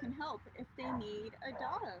friends that I can help if they need a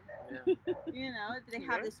dog. Yeah. You know, if they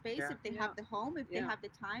have the space, Yeah. if they Yeah. have the home, if they Yeah. have the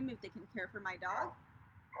time, if they can care for my dog.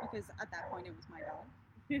 Because at that point, it was my dog.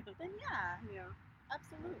 Yeah. Then yeah, Yeah.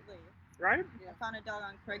 absolutely. Right? I found a dog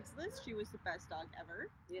on Craigslist. She was the best dog ever.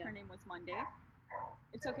 Yeah. Her name was Monday.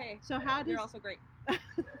 It's okay. So how They're does also great.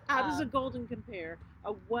 a golden compare,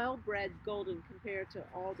 a well-bred golden compare to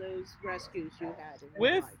all those rescues you had in your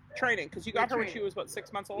With life? training, because you got With her when training. she was, what,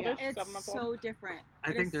 6 months old? Yeah. It's 7 months so old? different. I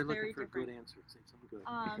It think is they're very looking for different. good answers. Say something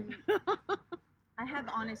good. I have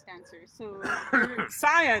honest answers. So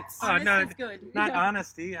Science! honest no, is good. Not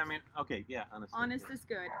honesty. I mean, okay, yeah, honesty. Honest yeah. is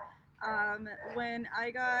good. When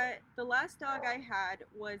I got the last dog I had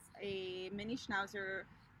was a mini Schnauzer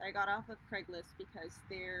that I got off of Craigslist because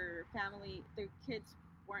their kids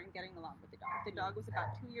weren't getting along with the dog. The dog was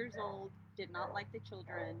about 2 years old, did not like the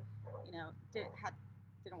children, you know, didn't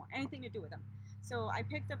want anything to do with them. So I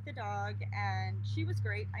picked up the dog, and she was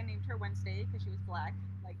great. I named her Wednesday because she was black,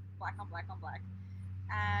 like black on black on black.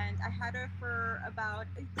 And I had her for about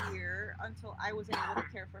a year until I wasn't able to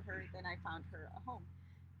care for her. Then I found her a home.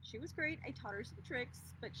 She was great. I taught her some tricks,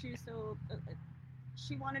 but she was so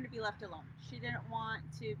she wanted to be left alone. She didn't want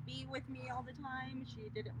to be with me all the time. She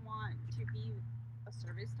didn't want to be a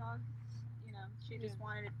service dog. You know, she just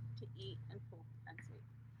wanted to eat and poop and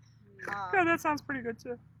sleep. Yeah, that sounds pretty good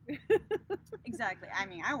too. Exactly. I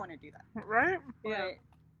mean, I want to do that. Right? Yeah.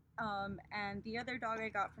 But, and the other dog I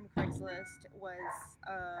got from Craigslist was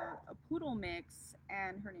a poodle mix,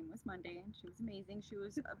 and her name was Monday, and she was amazing. She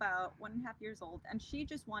was about 1.5 years old, and she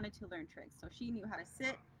just wanted to learn tricks. So she knew how to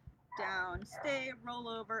sit down, stay, roll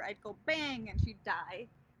over. I'd go bang, and she'd die.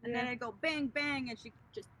 And then I'd go bang, bang, and she'd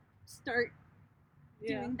just start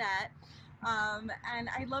doing that. And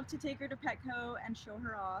I love to take her to Petco and show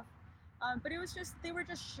her off. But it was just, they were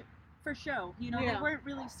just for show. You know, Yeah. they weren't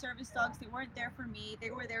really service dogs. They weren't there for me. They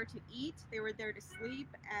were there to eat. They were there to sleep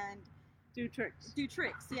and Do tricks. do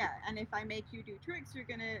tricks. Yeah. And if I make you do tricks, they're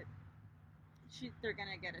gonna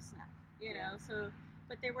get a snack. You know. So,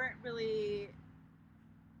 but they weren't really.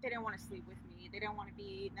 They didn't want to sleep with me. They didn't want to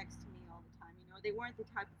be next to me all the time. You know, they weren't the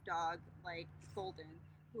type of dog like Golden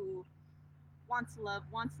who wants love,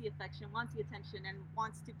 wants the affection, wants the attention, and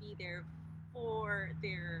wants to be there for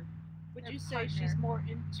their. Would their you say partner. she's more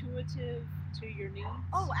intuitive to your needs?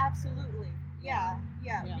 Oh, absolutely. Yeah.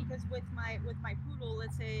 Yeah. Because with my poodle,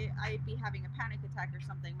 let's say I'd be having a panic attack or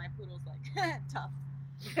something, my poodle's like tough,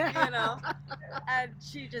 you know, and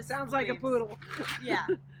she just Sounds like a leaves. poodle. Yeah.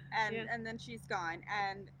 And Yeah. and then she's gone.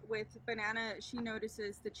 And with Banana, she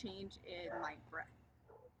notices the change in my breath.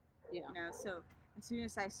 Yeah. You know, so as soon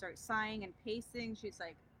as I start sighing and pacing, she's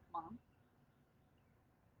like, "Mom,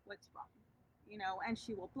 what's wrong?" You know, and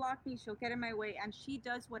she will block me. She'll get in my way, and she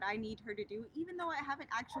does what I need her to do, even though I haven't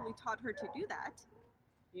actually taught her to do that.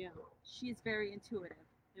 Yeah. She's very intuitive,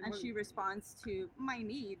 and what- she responds to my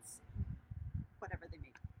needs, whatever they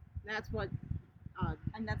may be. That's what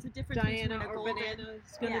And that's the difference Diana between a or golden. Banana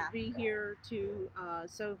is going to Yeah. be here to.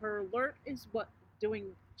 So her alert is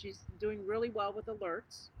she's doing really well with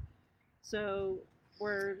alerts. So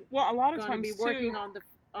we're Well, a lot of going to times be working too.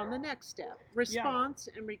 on the next step, response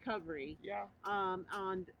and recovery. Yeah.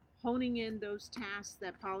 On honing in those tasks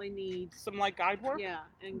that Polly needs. Some like guide work. Yeah,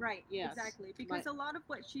 and Right, yes, exactly. Because a lot of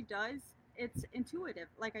what she does, it's intuitive.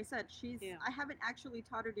 Like I said, Yeah. I haven't actually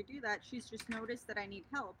taught her to do that. She's just noticed that I need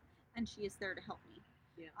help, and she is there to help me.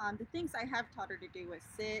 Yeah. The things I have taught her to do is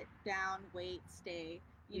sit, down, wait, stay,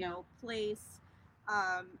 you Yeah. know, place.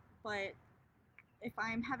 But if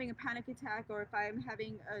I'm having a panic attack or if I'm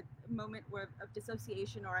having a moment of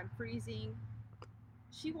dissociation or I'm freezing,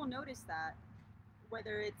 she will notice that,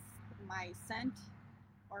 whether it's my scent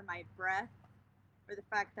or my breath or the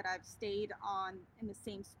fact that I've stayed in the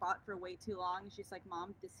same spot for way too long. She's like,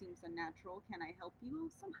 "Mom, this seems unnatural. Can I help you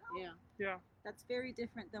somehow?" Yeah. Yeah. That's very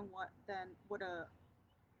different than what a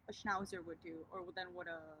schnauzer would do, or than what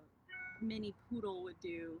a mini poodle would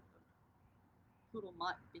do. Poodle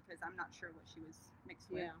mutt, because I'm not sure what she was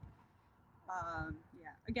mixed with. Yeah. Yeah.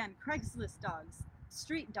 Again, Craigslist dogs,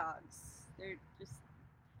 street dogs. They're just.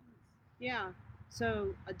 Yeah.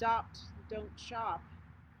 So adopt, don't shop.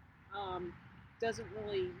 Doesn't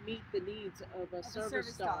really meet the needs of a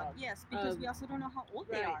service dog. Yes, because we also don't know how old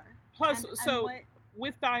they right. are. Plus, And so what,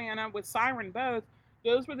 with Diana, with Siren, both,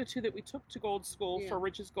 those were the two that we took to Gold School Yeah. for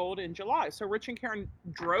Rich's Gold in July. So Rich and Karen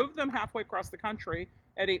drove them halfway across the country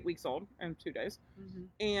at 8 weeks old and 2 days, Mm-hmm.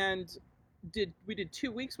 and we did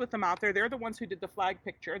 2 weeks with them out there. They're the ones who did the flag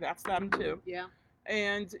picture. That's them too. Yeah.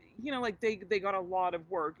 And like they got a lot of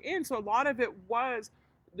work in. So a lot of it was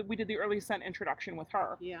we did the early scent introduction with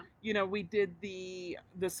her. Yeah. We did the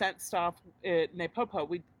scent stuff at Napopo.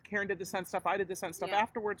 Karen did the scent stuff. I did the scent stuff Yeah.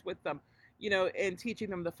 afterwards with them. And teaching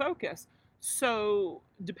them the focus. So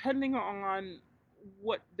depending on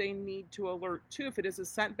what they need to alert to, if it is a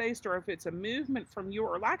scent based or if it's a movement from you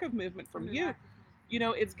or lack of movement from you,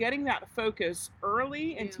 it's getting that focus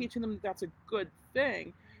early and Yeah. teaching them that's a good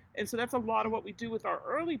thing. And so that's a lot of what we do with our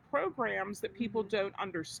early programs that people Mhm. don't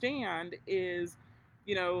understand is,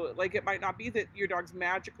 like it might not be that your dog's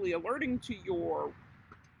magically alerting to your,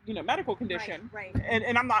 medical condition. Right.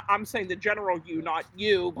 And I'm saying the general you, not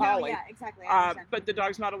you, No, Polly. yeah, exactly. I understand. But the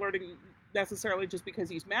dog's not alerting necessarily just because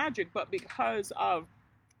he's magic, but because of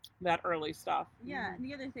that early stuff. Yeah, and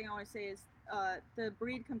the other thing I want to say is the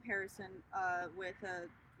breed comparison with a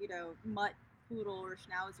mutt poodle or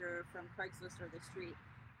schnauzer from Craigslist or the street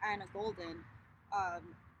and a golden.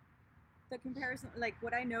 The comparison, like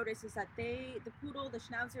what I notice is that the poodle, the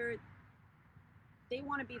schnauzer, they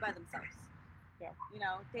want to be by themselves. Yeah.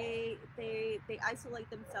 They isolate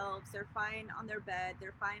themselves. They're fine on their bed.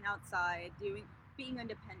 They're fine outside, being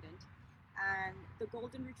independent. And the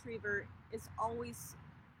golden retriever is always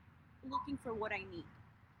looking for what I need.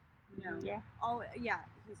 Yeah.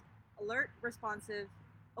 He's alert, responsive,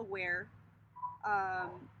 aware.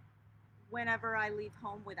 Whenever I leave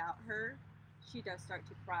home without her, she does start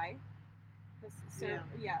to cry.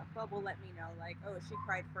 Bubble let me know, like, oh, she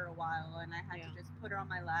cried for a while, and I had to just put her on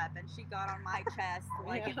my lap, and she got on my chest,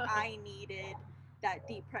 like if I needed that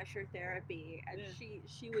deep pressure therapy, and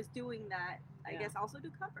she was doing that. I guess also to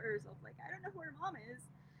comfort herself, like I don't know who her mom is,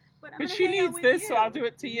 but she needs this, so I'll do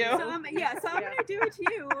it to you. So I'm gonna do it to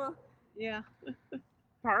you. Yeah.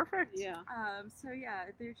 Perfect. Yeah.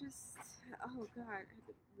 They're just god,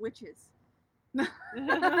 witches.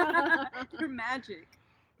 They're magic.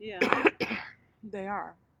 Yeah. They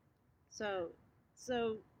are. So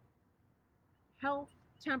health,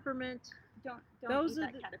 temperament, Don't those eat are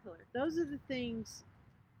that the- caterpillar. those are the things,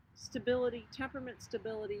 stability, temperament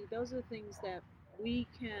stability, those are the things that we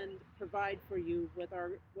can provide for you with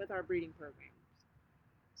our breeding programs.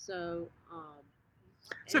 So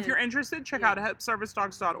If you're interested, check out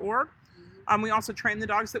hopeservicedogs.org. We also train the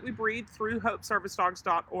dogs that we breed through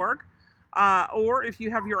hopeservicedogs.org. Or if you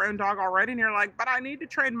have your own dog already and you're like, but I need to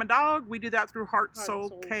train my dog, we do that through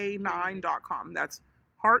heartsoulk9.com. That's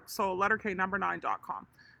heartsoul, letter K, number 9.com.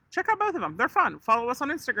 Check out both of them. They're fun. Follow us on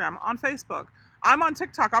Instagram, on Facebook. I'm on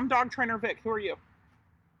TikTok. I'm Dog Trainer Vic. Who are you?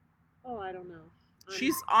 Oh, I don't know.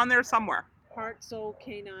 She's on there somewhere. Heart Soul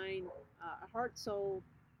K9, Heart Soul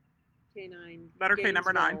K9. Letter K,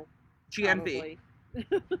 number 9. Gainesville, GNV.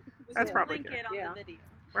 probably. That's probably link good. it on Yeah. the video.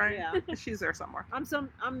 Right? Yeah. She's there somewhere.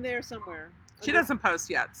 I'm there somewhere. She doesn't post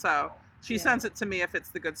yet, so she Yeah. sends it to me if it's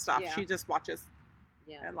the good stuff. Yeah. She just watches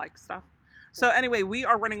Yeah. and likes stuff. So anyway, we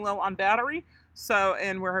are running low on battery.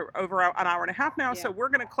 And we're over an hour and a half now. Yeah. So we're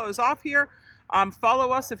going to close off here.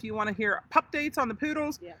 Follow us if you want to hear pup dates on the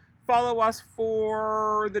poodles. Yeah. Follow us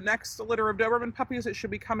for the next litter of Doberman puppies. It should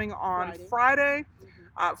be coming on Friday.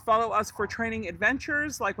 Mhm. Follow us for training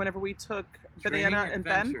adventures, like whenever we took Banana Training and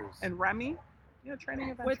Ben adventures. and Remy. Yeah,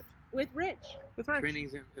 training adventures. With Rich. With Rich.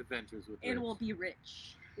 Trainings and adventures with And Rich. we'll be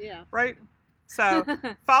rich. Yeah. Right? So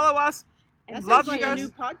follow us. That Love sounds you like guys. a new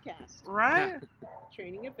podcast. Right?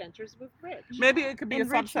 Training Adventures with Rich. Maybe it could be a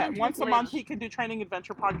Enrichment subset. Once a with month, Rich. he can do training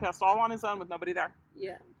adventure podcast all on his own with nobody there.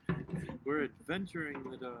 Yeah. We're adventuring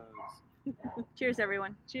the dogs. Cheers,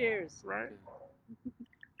 everyone. Cheers. Right? Okay.